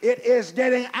more, it is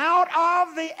getting out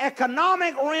of the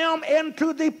economic realm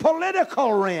into the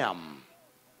political realm.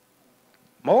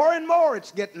 More and more,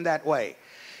 it's getting that way.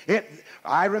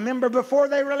 I remember before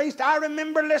they released, I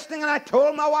remember listening, and I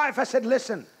told my wife, I said,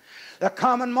 listen, the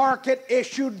common market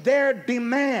issued their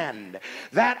demand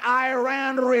that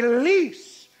Iran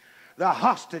release the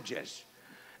hostages.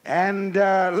 And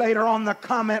later on the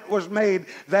comment was made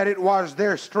that it was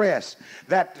their stress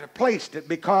that placed it,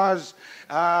 because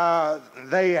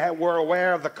they were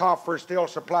aware of the coffers still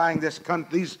supplying this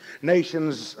country. These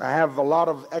nations have a lot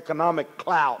of economic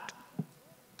clout.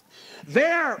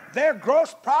 Their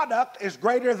gross product is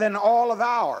greater than all of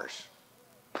ours.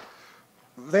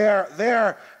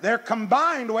 Their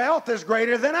combined wealth is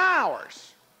greater than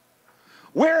ours.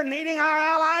 We're needing our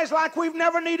allies like we've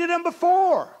never needed them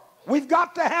before. We've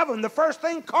got to have them. The first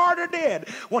thing Carter did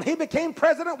when he became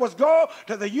president was go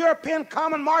to the European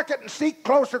Common Market and seek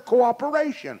closer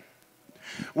cooperation.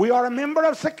 We are a member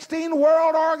of 16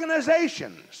 world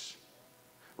organizations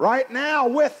right now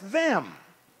with them.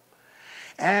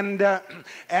 And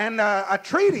a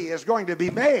treaty is going to be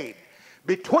made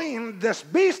between this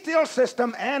bestial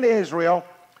system and Israel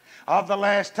of the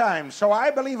last time. So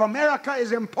I believe America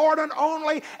is important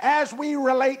only as we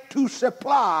relate to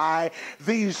supply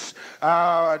these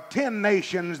 10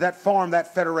 nations that form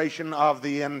that federation of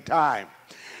the end time.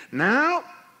 Now,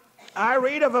 I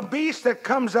read of a beast that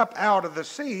comes up out of the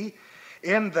sea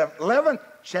in the 11th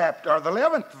chapter, or the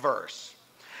 11th verse.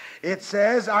 It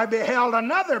says, I beheld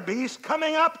another beast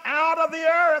coming up out of the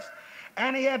earth,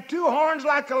 and he had 2 horns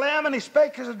like a lamb, and he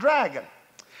spake as a dragon.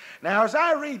 Now, as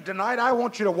I read tonight, I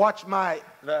want you to watch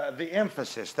the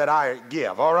emphasis that I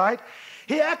give, all right?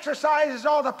 He exercises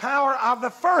all the power of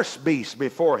the first beast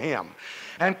before him,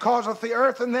 and causeth the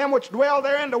earth and them which dwell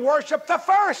therein to worship the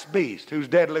first beast, whose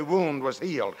deadly wound was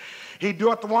healed. He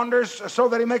doeth wonders so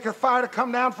that he maketh fire to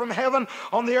come down from heaven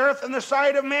on the earth in the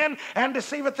sight of men, and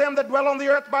deceiveth them that dwell on the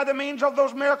earth by the means of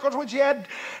those miracles which he had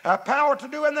power to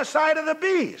do in the sight of the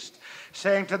beast,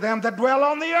 saying to them that dwell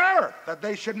on the earth that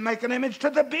they should make an image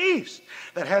to the beast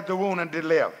that had the wound and did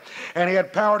live. And he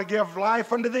had power to give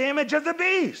life unto the image of the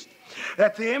beast,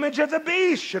 that the image of the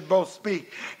beast should both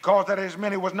speak, cause that as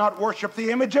many was not worship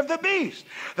the image of the beast,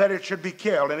 that it should be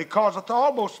killed. And he causeth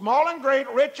all, both small and great,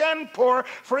 rich and poor,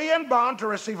 free and bond, to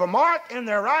receive a mark in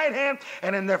their right hand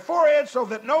and in their forehead, so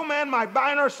that no man might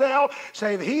buy nor sell,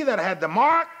 save he that had the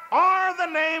mark, or the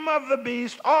name of the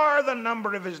beast, or the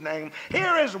number of his name.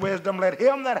 Here is wisdom. Let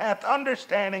him that hath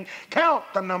understanding count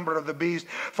the number of the beast,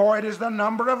 for it is the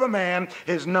number of a man.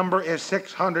 His number is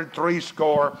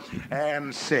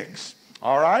 666.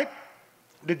 All right?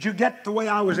 Did you get the way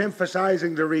I was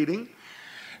emphasizing the reading?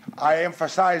 I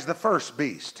emphasized the first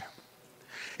beast.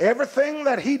 Everything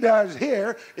that he does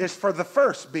here is for the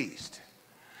first beast.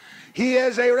 He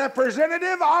is a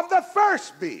representative of the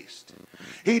first beast.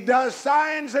 He does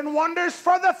signs and wonders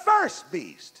for the first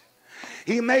beast.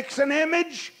 He makes an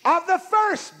image of the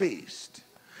first beast.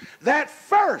 That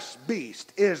first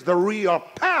beast is the real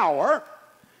power.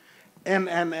 And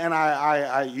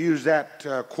I use that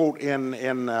quote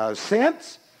in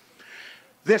sense.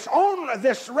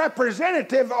 This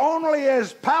representative only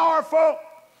is powerful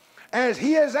as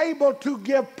he is able to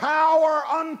give power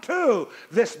unto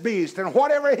this beast, and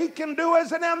whatever he can do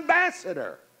as an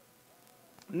ambassador.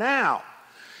 Now,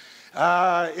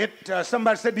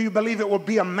 somebody said, do you believe it will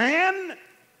be a man?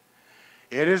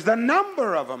 It is the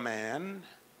number of a man,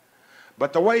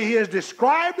 but the way he is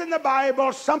described in the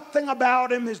Bible, something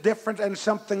about him is different and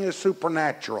something is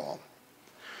supernatural.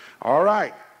 All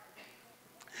right.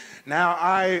 Now,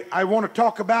 I want to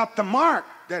talk about the mark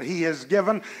that he has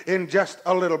given in just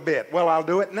a little bit. Well, I'll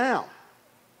do it now.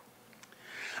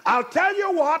 I'll tell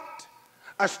you what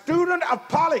a student of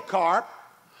Polycarp,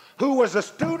 who was a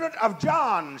student of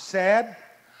John, said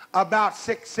about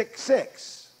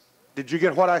 666. Did you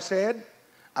get what I said?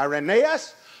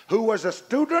 Irenaeus, who was a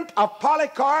student of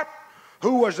Polycarp,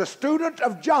 who was a student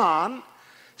of John,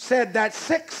 said that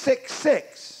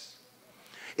 666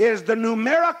 is the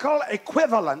numerical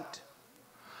equivalent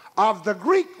of the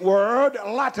Greek word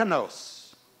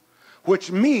Latinos,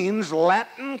 which means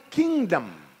Latin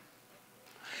kingdom.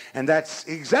 And that's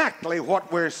exactly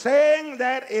what we're saying,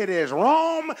 that it is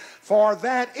Rome, for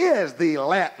that is the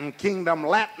Latin kingdom.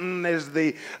 Latin is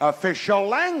the official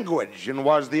language and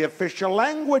was the official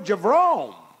language of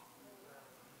Rome.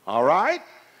 All right?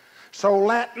 So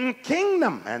Latin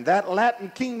kingdom, and that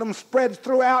Latin kingdom spreads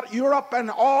throughout Europe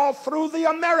and all through the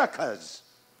Americas.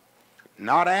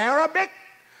 Not Arabic,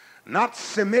 not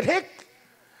Semitic,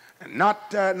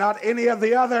 not any of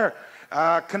the other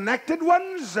connected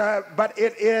ones, but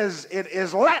it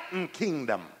is Latin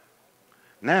kingdom.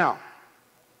 Now,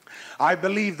 I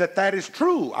believe that is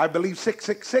true. I believe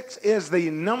 666 is the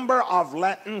number of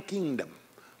Latin kingdom.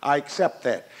 I accept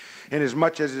that,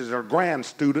 inasmuch as is a grand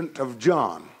student of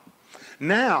John.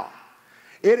 Now,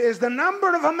 it is the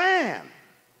number of a man.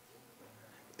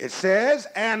 It says,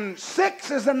 and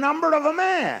 6 is the number of a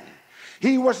man.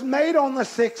 He was made on the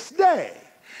 6th day.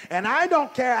 And I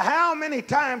don't care how many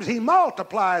times he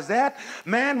multiplies that,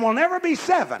 man will never be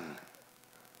 7.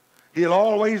 He'll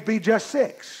always be just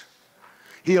 6.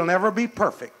 He'll never be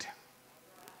perfect.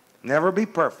 Never be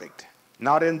perfect.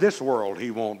 Not in this world he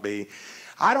won't be.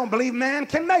 I don't believe man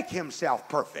can make himself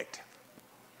perfect.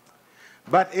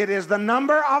 But it is the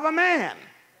number of a man.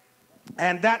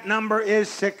 And that number is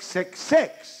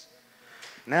 666.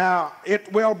 Now,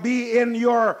 it will be in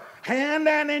your hand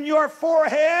and in your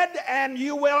forehead, and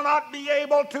you will not be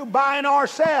able to buy nor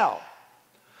sell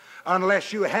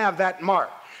unless you have that mark.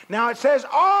 Now it says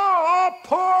all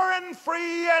poor and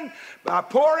free and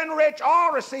poor and rich,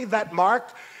 all receive that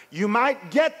mark. You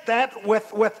might get that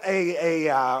with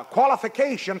a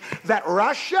qualification that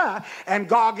Russia and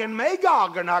Gog and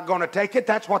Magog are not going to take it.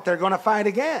 That's what they're going to fight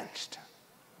against.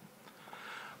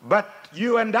 But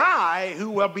you and I, who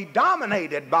will be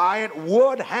dominated by it,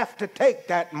 would have to take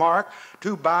that mark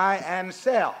to buy and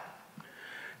sell.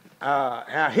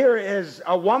 Now here is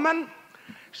a woman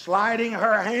sliding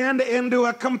her hand into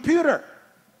a computer,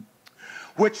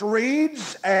 which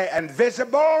reads an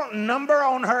invisible number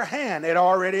on her hand. It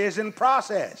already is in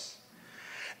process.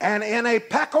 And in a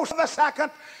picos of a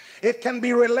second, it can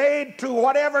be relayed to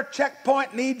whatever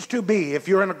checkpoint needs to be. If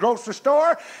you're in a grocery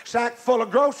store, sack full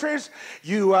of groceries,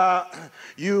 you go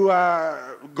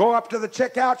up to the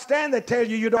checkout stand. They tell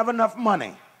you you don't have enough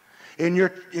money in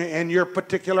your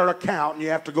particular account, and you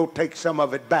have to go take some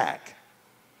of it back.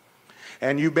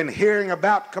 And you've been hearing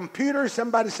about computers.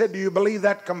 Somebody said, do you believe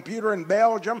that computer in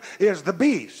Belgium is the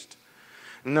beast?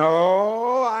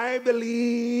 No, I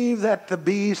believe that the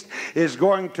beast is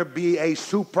going to be a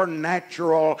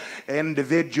supernatural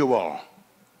individual.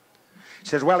 It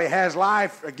says, well, he has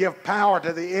life, give power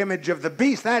to the image of the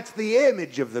beast. That's the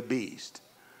image of the beast.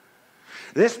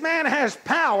 This man has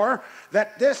power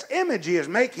that this image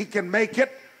he can make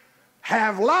it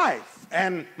have life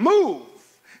and move.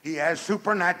 He has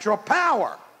supernatural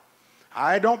power.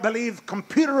 I don't believe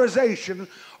computerization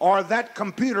or that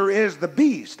computer is the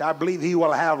beast. I believe he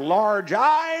will have large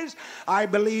eyes. I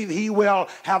believe he will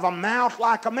have a mouth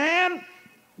like a man.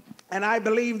 And I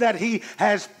believe that he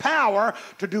has power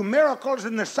to do miracles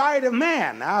in the sight of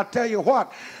man. Now, I'll tell you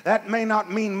what, that may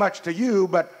not mean much to you,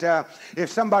 but if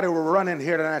somebody were running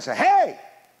here tonight and say, hey,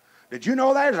 did you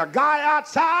know there's a guy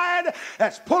outside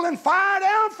that's pulling fire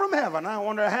down from heaven? I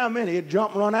wonder how many would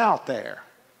jump and run out there.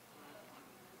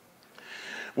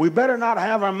 We better not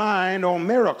have our mind on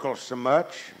miracles so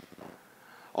much,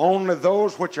 only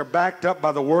those which are backed up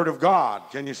by the Word of God.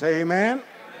 Can you say amen? Amen.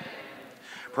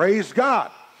 Praise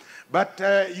God. But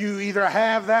you either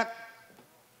have that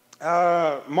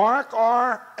mark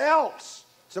or else.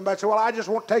 Somebody said, well, I just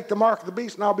won't take the mark of the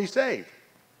beast and I'll be saved.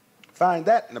 Find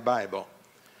that in the Bible,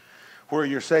 where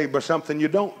you're saved by something you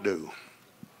don't do.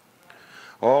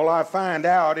 All I find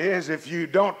out is if you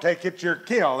don't take it, you're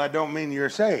killed. That don't mean you're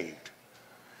saved.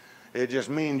 It just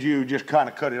means you just kind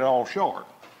of cut it all short.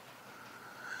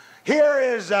 Here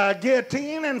is a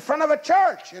guillotine in front of a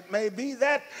church. It may be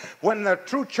that when the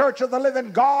true church of the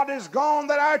living God is gone,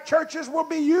 that our churches will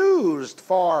be used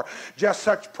for just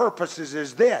such purposes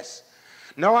as this.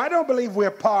 No, I don't believe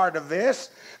we're part of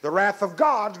this. The wrath of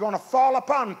God's going to fall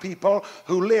upon people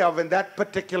who live in that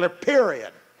particular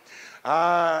period.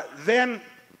 Now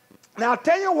I'll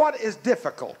tell you what is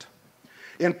difficult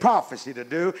in prophecy to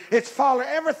do. It's follow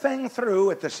everything through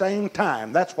at the same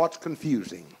time. That's what's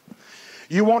confusing.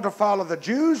 You want to follow the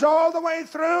Jews all the way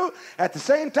through. At the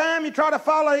same time, you try to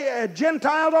follow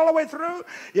Gentiles all the way through.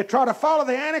 You try to follow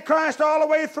the Antichrist all the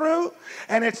way through.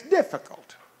 And it's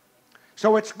difficult.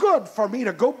 So it's good for me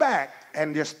to go back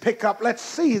and just pick up. Let's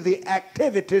see the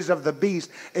activities of the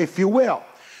beast, if you will.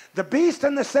 The beast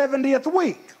in the 70th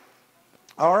week.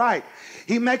 All right.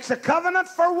 He makes a covenant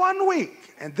for 1 week.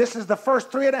 And this is the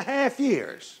first 3.5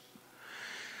 years.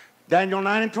 Daniel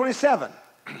 9:27.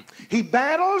 He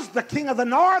battles the king of the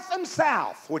north and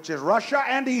south, which is Russia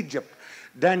and Egypt.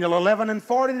 Daniel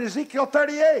 11:40 and Ezekiel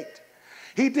 38.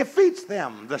 He defeats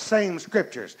them, the same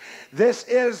scriptures. This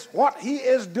is what he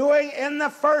is doing in the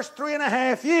first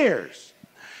 3.5 years.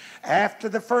 After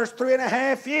the first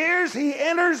 3.5 years, he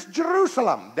enters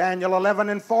Jerusalem, Daniel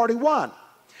 11:41.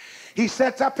 He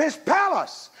sets up his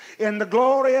palace in the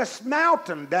glorious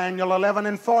mountain, Daniel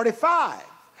 11:45.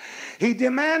 He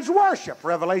demands worship,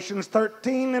 Revelations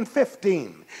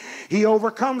 13:15. He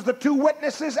overcomes the 2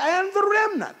 witnesses and the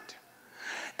remnant.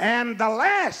 And the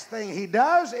last thing he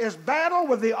does is battle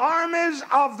with the armies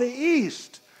of the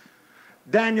east,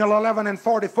 Daniel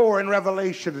 11:44 and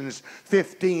Revelations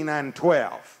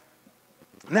 15:12.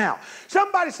 Now,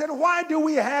 somebody said, why do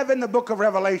we have in the book of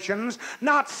Revelations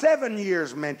not 7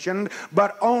 years mentioned,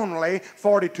 but only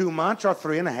 42 months or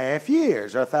 3.5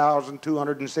 years, or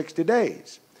 1,260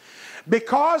 days?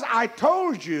 Because I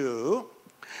told you,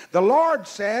 the Lord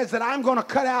says that I'm going to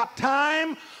cut out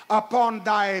time upon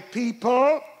thy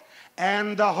people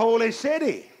and the holy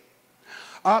city.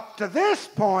 Up to this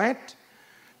point,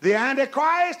 the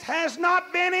Antichrist has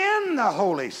not been in the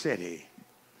holy city.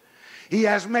 He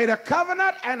has made a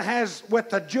covenant and has with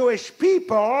the Jewish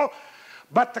people,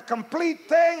 But the complete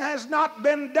thing has not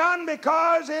been done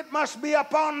because it must be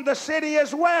upon the city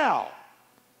as well.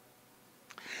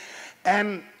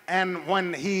 And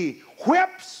when he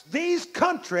whips these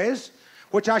countries,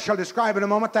 which I shall describe in a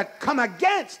moment, that come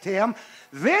against him,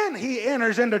 then he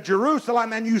enters into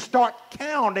Jerusalem, and you start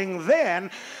counting then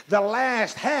the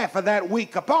last half of that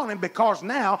week upon him, because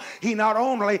now he not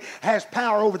only has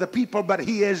power over the people, but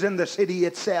he is in the city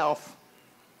itself.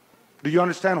 Do you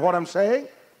understand what I'm saying?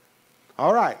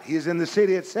 All right, he is in the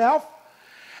city itself.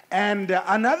 And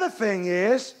another thing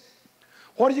is,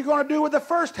 what are you going to do with the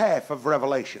first half of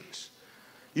Revelations?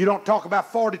 You don't talk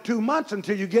about 42 months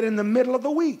until you get in the middle of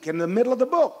the week, in the middle of the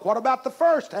book. What about the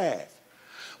first half?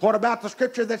 What about the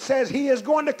scripture that says he is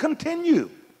going to continue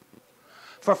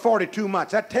for 42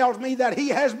 months? That tells me that he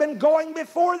has been going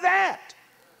before that.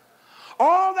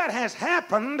 All that has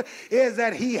happened is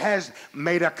that he has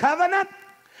made a covenant.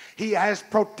 He has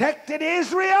protected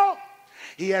Israel.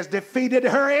 He has defeated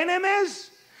her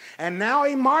enemies. And now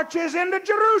he marches into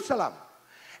Jerusalem.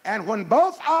 And when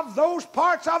both of those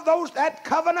parts of that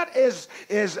covenant is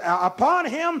upon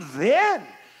him, then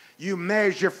you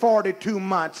measure 42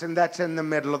 months, and that's in the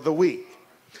middle of the week.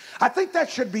 I think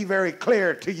that should be very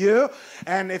clear to you.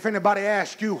 And if anybody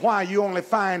asks you why you only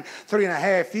find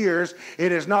 3.5 years,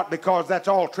 it is not because that's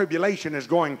all tribulation is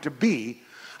going to be.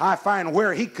 I find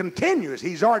where he continues.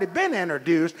 He's already been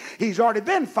introduced. He's already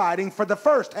been fighting for the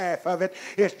first half of it.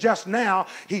 It's just now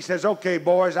he says, okay,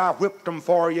 boys, I whipped them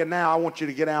for you. Now I want you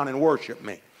to get down and worship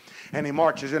me. And he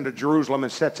marches into Jerusalem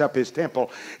and sets up his temple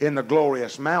in the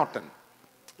glorious mountain.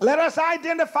 Let us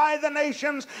identify the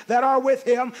nations that are with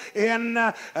him in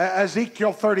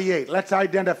Ezekiel 38. Let's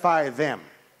identify them.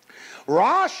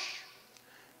 Rosh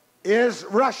is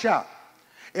Russia.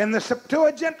 In the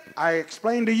Septuagint, I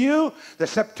explained to you, the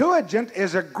Septuagint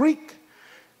is a Greek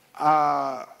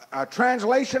a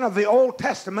translation of the Old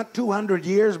Testament 200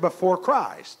 years before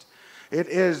Christ. It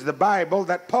is the Bible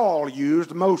that Paul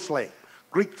used mostly,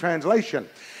 Greek translation.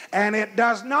 And it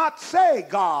does not say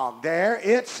Gog there,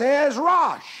 it says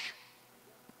Rosh,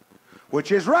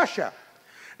 which is Russia.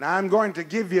 Now I'm going to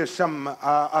give you some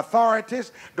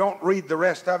authorities. Don't read the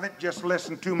rest of it, just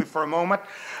listen to me for a moment.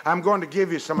 I'm going to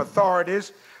give you some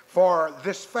authorities for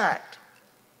this fact.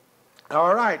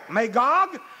 All right,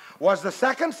 Magog was the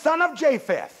second son of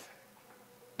Japheth.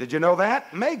 Did you know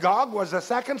that? Magog was the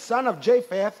second son of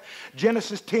Japheth,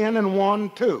 Genesis 10 and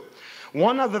 1, 2.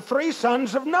 One of the three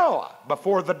sons of Noah.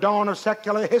 Before the dawn of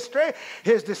secular history,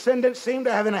 his descendants seem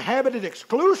to have inhabited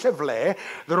exclusively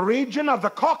the region of the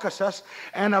Caucasus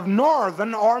and of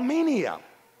northern Armenia.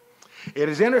 It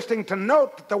is interesting to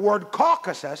note that the word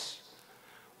Caucasus,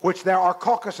 which there are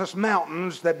Caucasus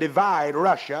mountains that divide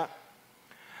Russia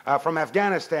from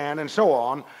Afghanistan and so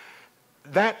on,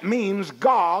 that means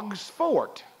Gog's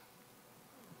fort.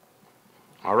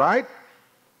 All right?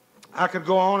 I could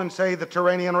go on and say the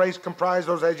Turanian race comprised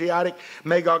those Asiatic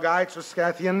Magogites or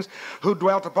Scythians who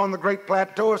dwelt upon the great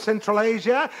plateau of Central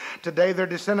Asia. Today their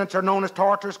descendants are known as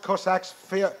Tartars, Cossacks,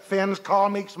 Finns,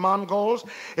 Kalmyks, Mongols.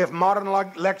 If modern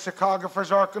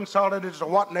lexicographers are consulted as to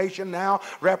what nation now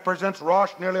represents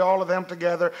Rosh, nearly all of them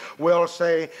together will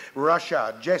say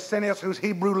Russia. Gesenius, whose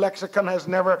Hebrew lexicon has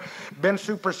never been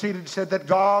superseded, said that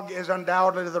Gog is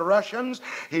undoubtedly the Russians.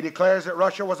 He declares that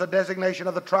Russia was a designation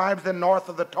of the tribes then north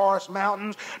of the Taurus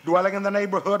Mountains, dwelling in the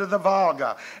neighborhood of the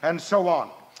Volga, and so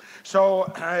on.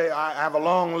 So I have a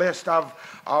long list of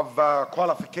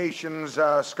qualifications,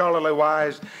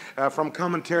 scholarly-wise, from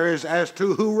commentaries as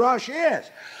to who Rosh is.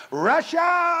 Rosh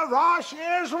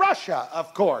is Russia,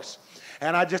 of course.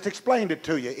 And I just explained it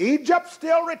to you. Egypt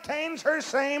still retains her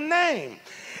same name.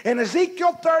 In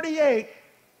Ezekiel 38,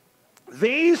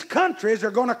 these countries are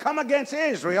going to come against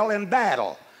Israel in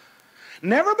battle.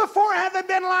 Never before have they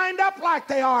been lined up like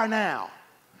they are now.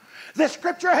 This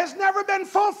scripture has never been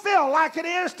fulfilled like it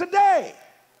is today.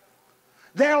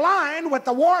 They're lined with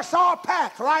the Warsaw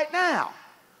Pact right now.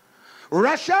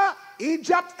 Russia,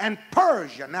 Egypt, and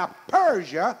Persia. Now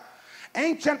Persia,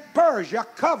 ancient Persia,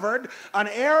 covered an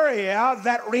area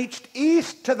that reached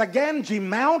east to the Ganges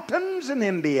Mountains in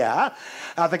India,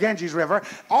 the Ganges River,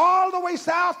 all the way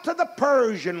south to the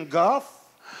Persian Gulf,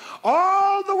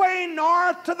 all the way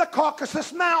north to the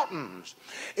Caucasus Mountains,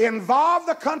 involve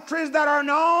the countries that are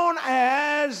known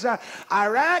as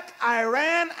Iraq,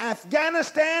 Iran,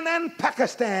 Afghanistan, and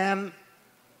Pakistan.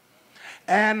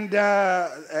 And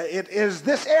it is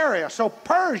this area. So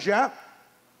Persia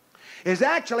is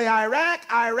actually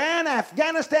Iraq, Iran,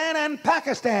 Afghanistan, and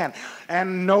Pakistan.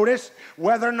 And notice,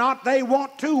 whether or not they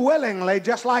want to willingly,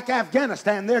 just like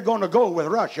Afghanistan, they're going to go with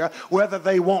Russia, whether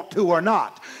they want to or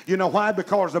not. You know why?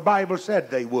 Because the Bible said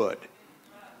they would.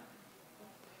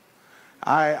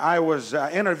 I was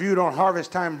interviewed on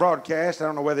Harvest Time broadcast. I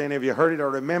don't know whether any of you heard it or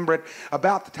remember it,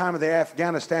 about the time of the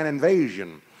Afghanistan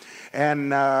invasion. And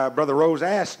Brother Rose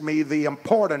asked me the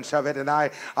importance of it, and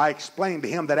I explained to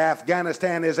him that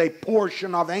Afghanistan is a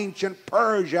portion of ancient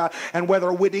Persia, and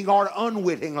whether witting or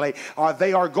unwittingly,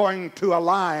 they are going to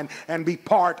align and be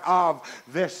part of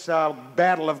this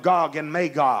battle of Gog and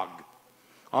Magog.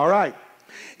 All right.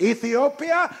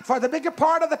 Ethiopia, for the bigger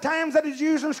part of the times that is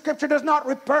used in Scripture, does not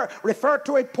refer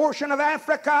to a portion of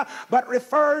Africa, but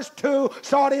refers to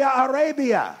Saudi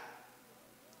Arabia.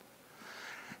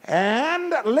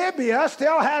 And Libya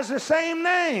still has the same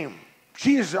name.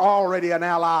 She's already an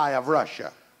ally of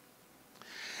Russia.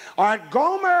 All right,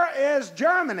 Gomer is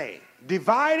Germany,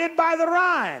 divided by the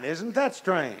Rhine. Isn't that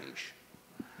strange?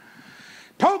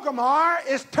 Togomar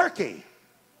is Turkey.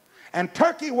 And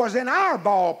Turkey was in our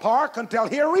ballpark until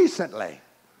here recently.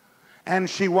 And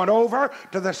she went over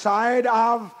to the side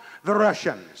of the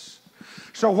Russians.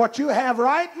 So what you have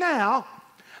right now,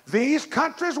 these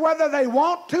countries, whether they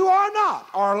want to or not,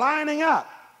 are lining up.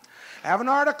 I have an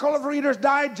article of Reader's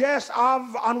Digest of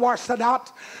Anwar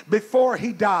Sadat before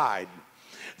he died.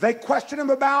 They questioned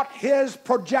him about his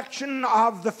projection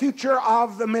of the future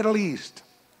of the Middle East.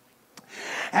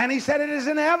 And he said it is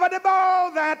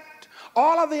inevitable that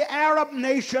all of the Arab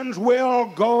nations will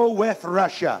go with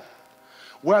Russia,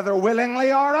 whether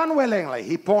willingly or unwillingly.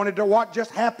 He pointed to what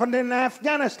just happened in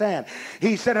Afghanistan.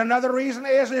 He said another reason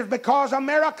is because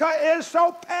America is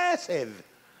so passive.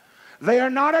 They are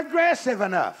not aggressive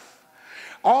enough.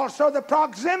 Also, the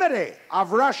proximity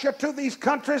of Russia to these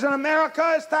countries in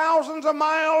America is thousands of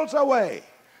miles away.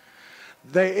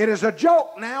 It is a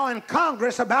joke now in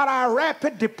Congress about our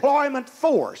rapid deployment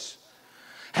force.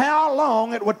 How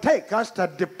long it would take us to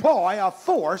deploy a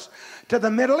force to the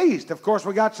Middle East. Of course,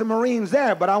 we got some Marines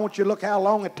there, but I want you to look how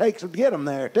long it takes to get them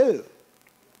there, too.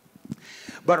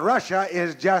 But Russia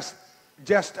is just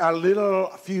a little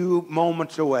few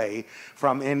moments away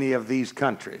from any of these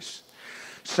countries.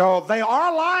 So they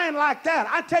are lying like that.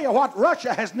 I tell you what,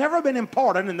 Russia has never been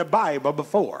important in the Bible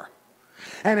before.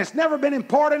 And it's never been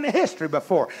important in history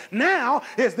before. Now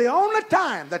is the only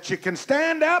time that she can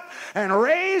stand up and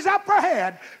raise up her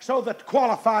head so that to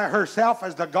qualify herself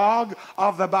as the Gog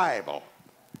of the Bible.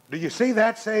 Do you see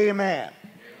that? Say amen.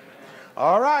 Amen.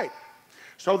 All right.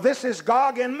 So this is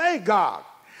Gog and Magog.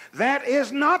 That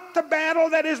is not the battle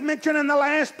that is mentioned in the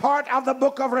last part of the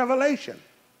book of Revelation.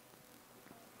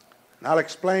 And I'll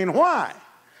explain why.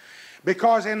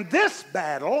 Because in this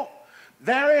battle,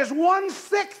 there is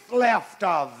 1/6 left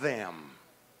of them.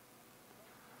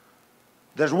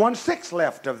 There's 1/6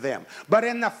 left of them. But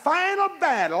in the final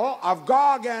battle of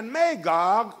Gog and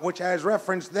Magog, which has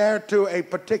reference there to a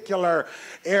particular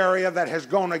area that has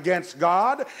gone against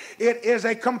God, it is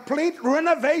a complete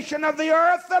renovation of the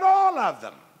earth at all of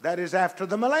them. That is after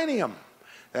the millennium.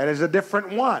 That is a different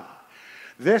one.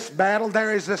 This battle,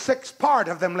 there is a 6th part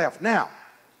of them left. Now,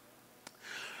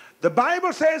 the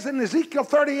Bible says in Ezekiel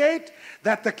 38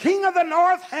 that the king of the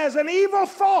north has an evil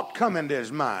thought come into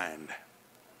his mind.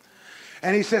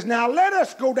 And he says, now let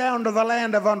us go down to the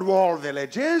land of unwalled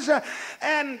villages,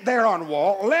 and they're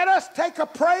unwalled. Let us take a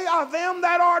prey of them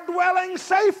that are dwelling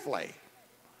safely.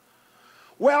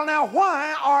 Well, now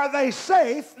why are they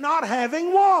safe not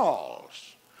having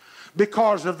walls?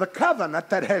 Because of the covenant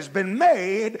that has been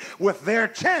made with their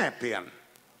champion.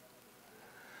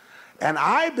 And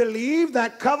I believe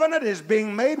that covenant is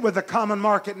being made with the common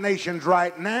market nations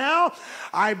right now.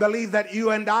 I believe that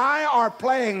you and I are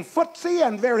playing footsie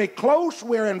and very close.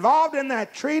 We're involved in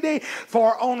that treaty.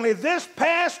 For only this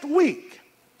past week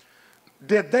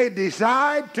did they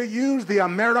decide to use the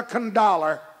American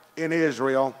dollar in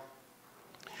Israel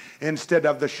instead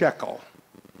of the shekel.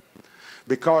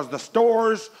 Because the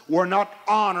stores were not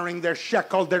honoring their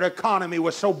shekel. Their economy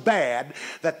was so bad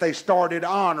that they started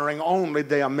honoring only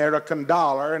the American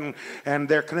dollar. And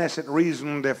their Knesset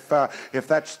reasoned if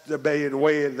that's the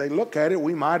way they look at it,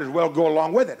 we might as well go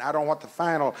along with it. I don't know what the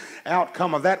final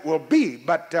outcome of that will be.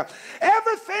 But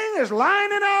everything is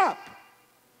lining up.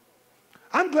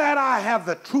 I'm glad I have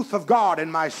the truth of God in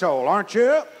my soul, aren't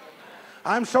you?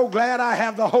 I'm so glad I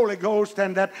have the Holy Ghost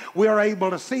and that we are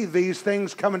able to see these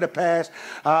things coming to pass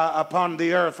upon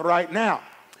the earth right now.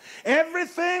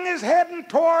 Everything is heading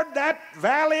toward that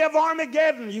valley of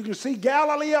Armageddon. You can see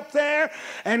Galilee up there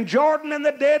and Jordan and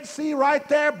the Dead Sea right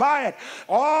there by it.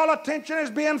 All attention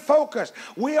is being focused.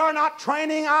 We are not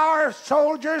training our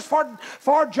soldiers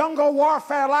for jungle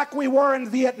warfare like we were in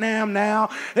Vietnam now.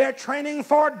 They're training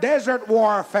for desert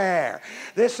warfare.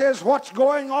 This is what's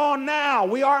going on now.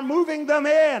 We are moving them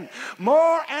in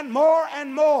more and more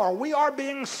and more. We are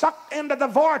being sucked into the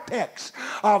vortex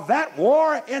of that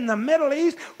war in the Middle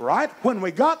East. Right when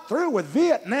we got through with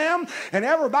Vietnam and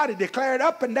everybody declared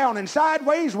up and down and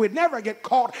sideways we'd never get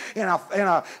caught in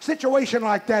a situation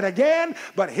like that again.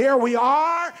 But here we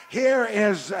are. Here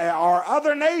is our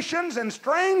other nations, and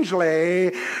strangely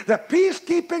the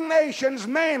peacekeeping nations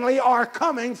mainly are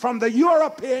coming from the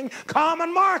European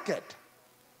common market.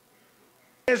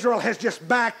 Israel has just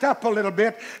backed up a little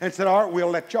bit and said, all right, we'll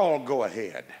let y'all go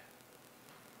ahead.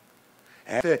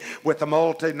 With the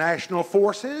multinational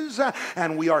forces,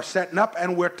 and we are setting up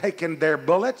and we're taking their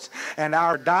bullets and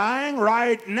are dying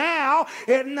right now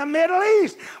in the Middle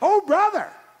East. Oh, brother,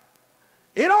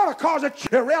 it ought to cause us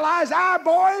to realize our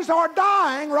boys are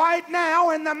dying right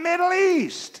now in the Middle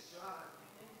East.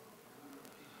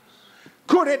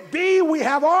 Could it be we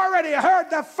have already heard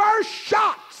the first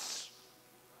shots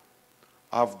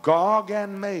of Gog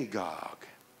and Magog?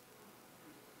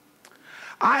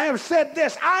 I have said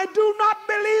this, I do not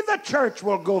believe the church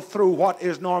will go through what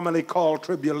is normally called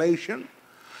tribulation.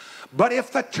 But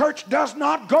if the church does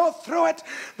not go through it,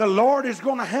 the Lord is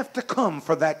going to have to come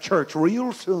for that church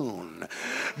real soon,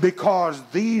 because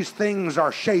these things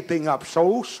are shaping up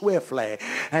so swiftly,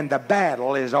 and the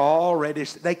battle is already,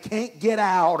 they can't get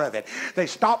out of it. They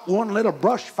stop one little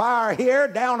brush fire here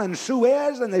down in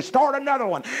Suez and they start another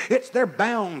one. It's their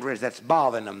boundaries that's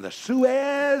bothering them, the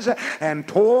Suez and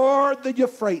toward the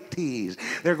Euphrates.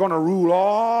 They're going to rule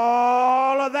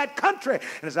all of that country.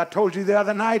 And as I told you the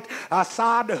other night,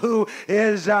 Assad, who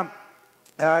is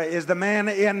the man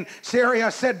in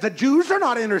Syria, said the Jews are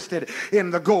not interested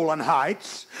in the Golan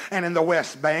Heights and in the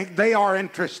West Bank. They are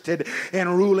interested in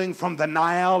ruling from the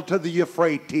Nile to the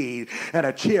Euphrates. And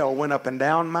a chill went up and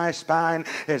down my spine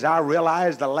as I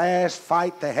realized the last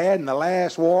fight they had in the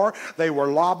last war, they were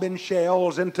lobbing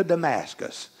shells into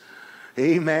Damascus.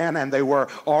 Amen. And they were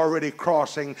already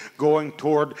crossing, going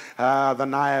toward the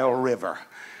Nile River.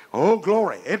 Oh,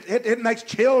 glory. It makes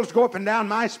chills go up and down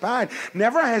my spine.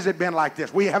 Never has it been like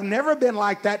this. We have never been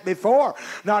like that before.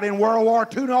 Not in World War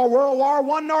II, nor World War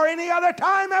I, nor any other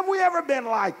time have we ever been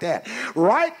like that.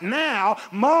 Right now,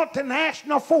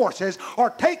 multinational forces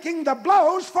are taking the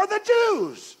blows for the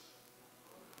Jews.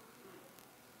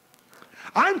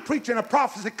 I'm preaching a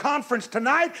prophecy conference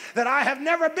tonight that I have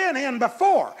never been in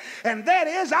before. And that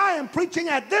is, I am preaching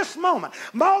at this moment.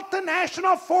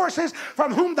 Multinational forces,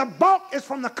 from whom the bulk is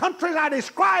from the countries I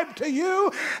described to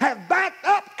you, have backed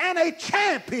up, and a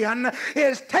champion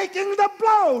is taking the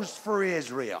blows for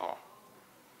Israel.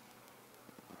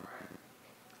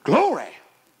 Glory.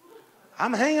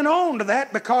 I'm hanging on to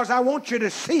that because I want you to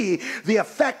see the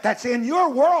effect that's in your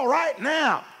world right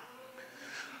now.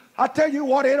 I tell you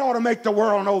what, it ought to make the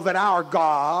world know that our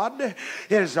God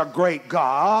is a great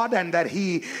God and that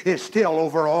He is still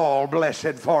over all,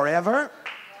 blessed forever.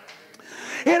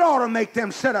 It ought to make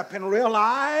them sit up and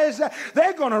realize,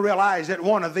 they're going to realize that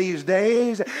one of these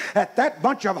days that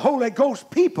bunch of Holy Ghost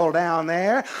people down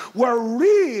there were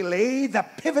really the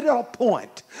pivotal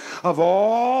point of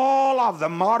all of the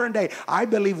modern day. I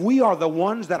believe we are the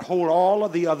ones that hold all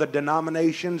of the other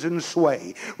denominations in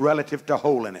sway relative to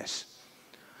holiness.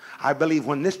 I believe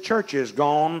when this church is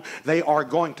gone, they are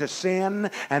going to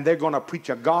sin, and they're going to preach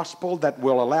a gospel that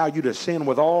will allow you to sin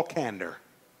with all candor.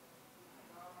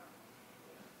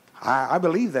 I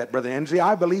believe that, Brother Enzi.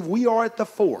 I believe we are at the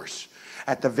force,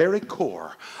 at the very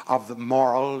core of the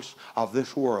morals of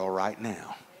this world right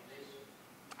now.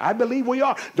 I believe we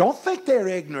are. Don't think they're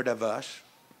ignorant of us.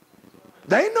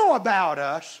 They know about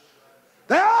us.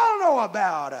 They all know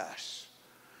about us.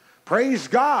 Praise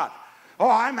God.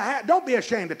 Oh, don't be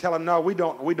ashamed to tell them, no, we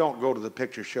don't go to the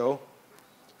picture show.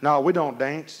 No, we don't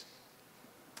dance.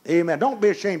 Amen. Don't be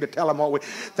ashamed to tell them what we.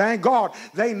 Thank God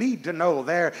they need to know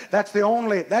that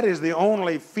is the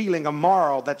only feeling of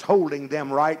moral that's holding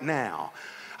them right now.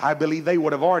 I believe they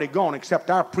would have already gone,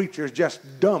 except our preacher is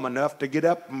just dumb enough to get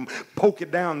up and poke it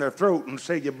down their throat and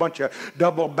say, you bunch of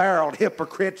double-barreled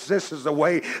hypocrites, this is the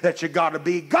way that you got to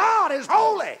be. God is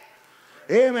holy.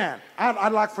 Amen.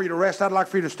 I'd like for you to rest. I'd like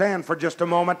for you to stand for just a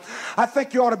moment. I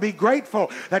think you ought to be grateful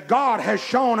that God has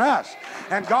shown us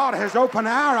and God has opened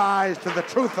our eyes to the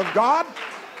truth of God.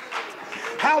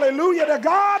 Hallelujah to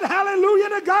God. Hallelujah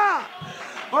to God.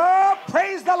 Oh,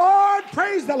 praise the Lord.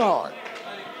 Praise the Lord.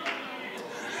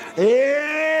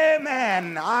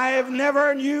 Amen.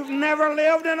 You've never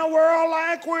lived in a world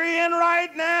like we're in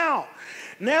right now.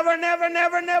 Never, never,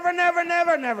 never, never, never,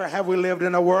 never, never have we lived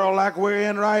in a world like we're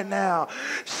in right now.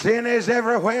 Sin is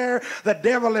everywhere. The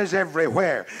devil is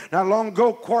everywhere. Not long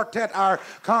ago, our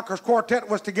Conquerors Quartet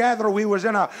was together. We was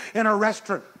in a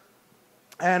restaurant.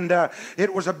 And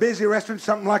it was a busy restaurant,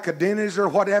 something like a Denny's or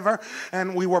whatever.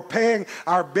 And we were paying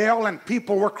our bill, and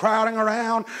people were crowding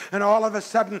around. And all of a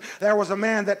sudden, there was a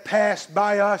man that passed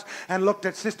by us and looked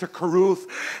at Sister Caruth,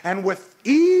 and with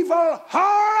evil,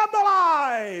 horrible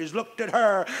eyes looked at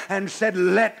her and said,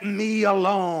 "Let me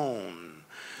alone."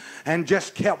 And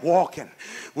just kept walking.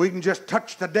 We can just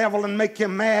touch the devil and make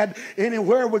him mad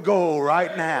anywhere we go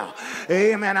right now.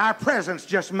 Amen. Our presence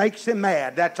just makes him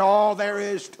mad. That's all there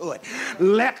is to it.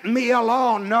 Let me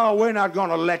alone. No, we're not going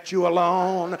to let you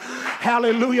alone.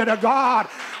 Hallelujah to God.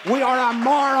 We are a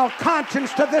moral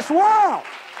conscience to this world.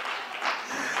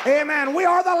 Amen. We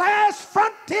are the last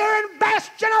frontier and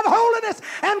bastion of holiness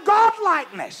and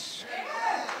godlikeness.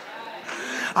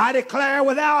 I declare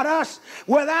without us,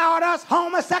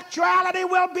 homosexuality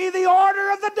will be the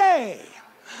order of the day.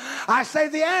 I say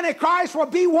the Antichrist will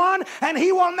be one, and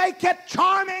he will make it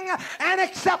charming and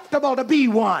acceptable to be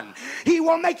one. He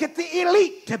will make it the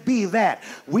elite to be that.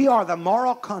 We are the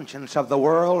moral conscience of the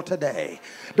world today.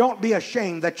 Don't be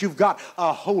ashamed that you've got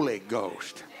a Holy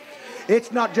Ghost.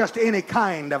 It's not just any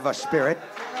kind of a spirit.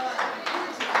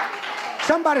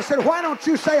 Somebody said, "Why don't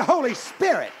you say Holy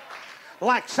Spirit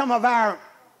like some of our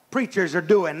preachers are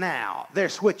doing now?" They're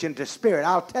switching to spirit.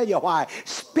 I'll tell you why.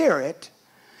 Spirit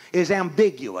is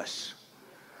ambiguous.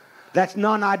 That's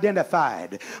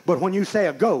non-identified. But when you say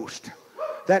a ghost,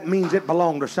 that means it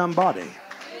belonged to somebody.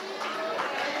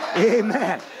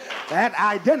 Amen. That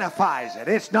identifies it.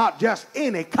 It's not just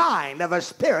any kind of a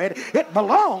spirit. It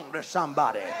belonged to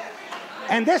somebody.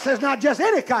 And this is not just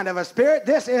any kind of a spirit.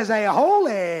 This is a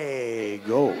Holy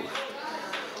Ghost.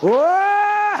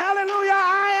 Oh, hallelujah.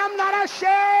 I am not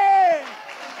ashamed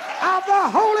of the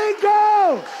Holy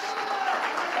Ghost.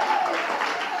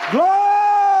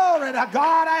 Glory to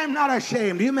God. I am not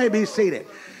ashamed. You may be seated.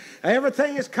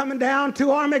 Everything is coming down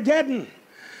to Armageddon.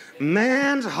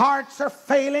 Man's hearts are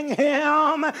failing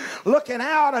him, looking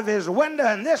out of his window,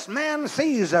 and this man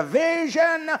sees a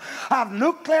vision of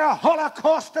nuclear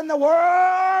holocaust in the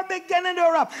world beginning to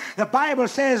erupt. The Bible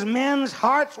says men's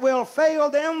hearts will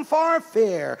fail them for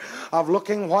fear of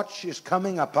looking what is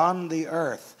coming upon the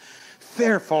earth.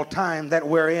 Fearful time that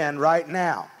we're in right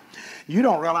now. You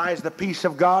don't realize the peace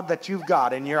of God that you've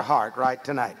got in your heart right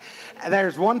tonight.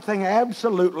 There's one thing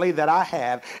absolutely that I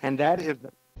have, and that is...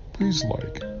 Please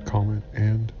like, comment,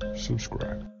 and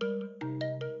subscribe.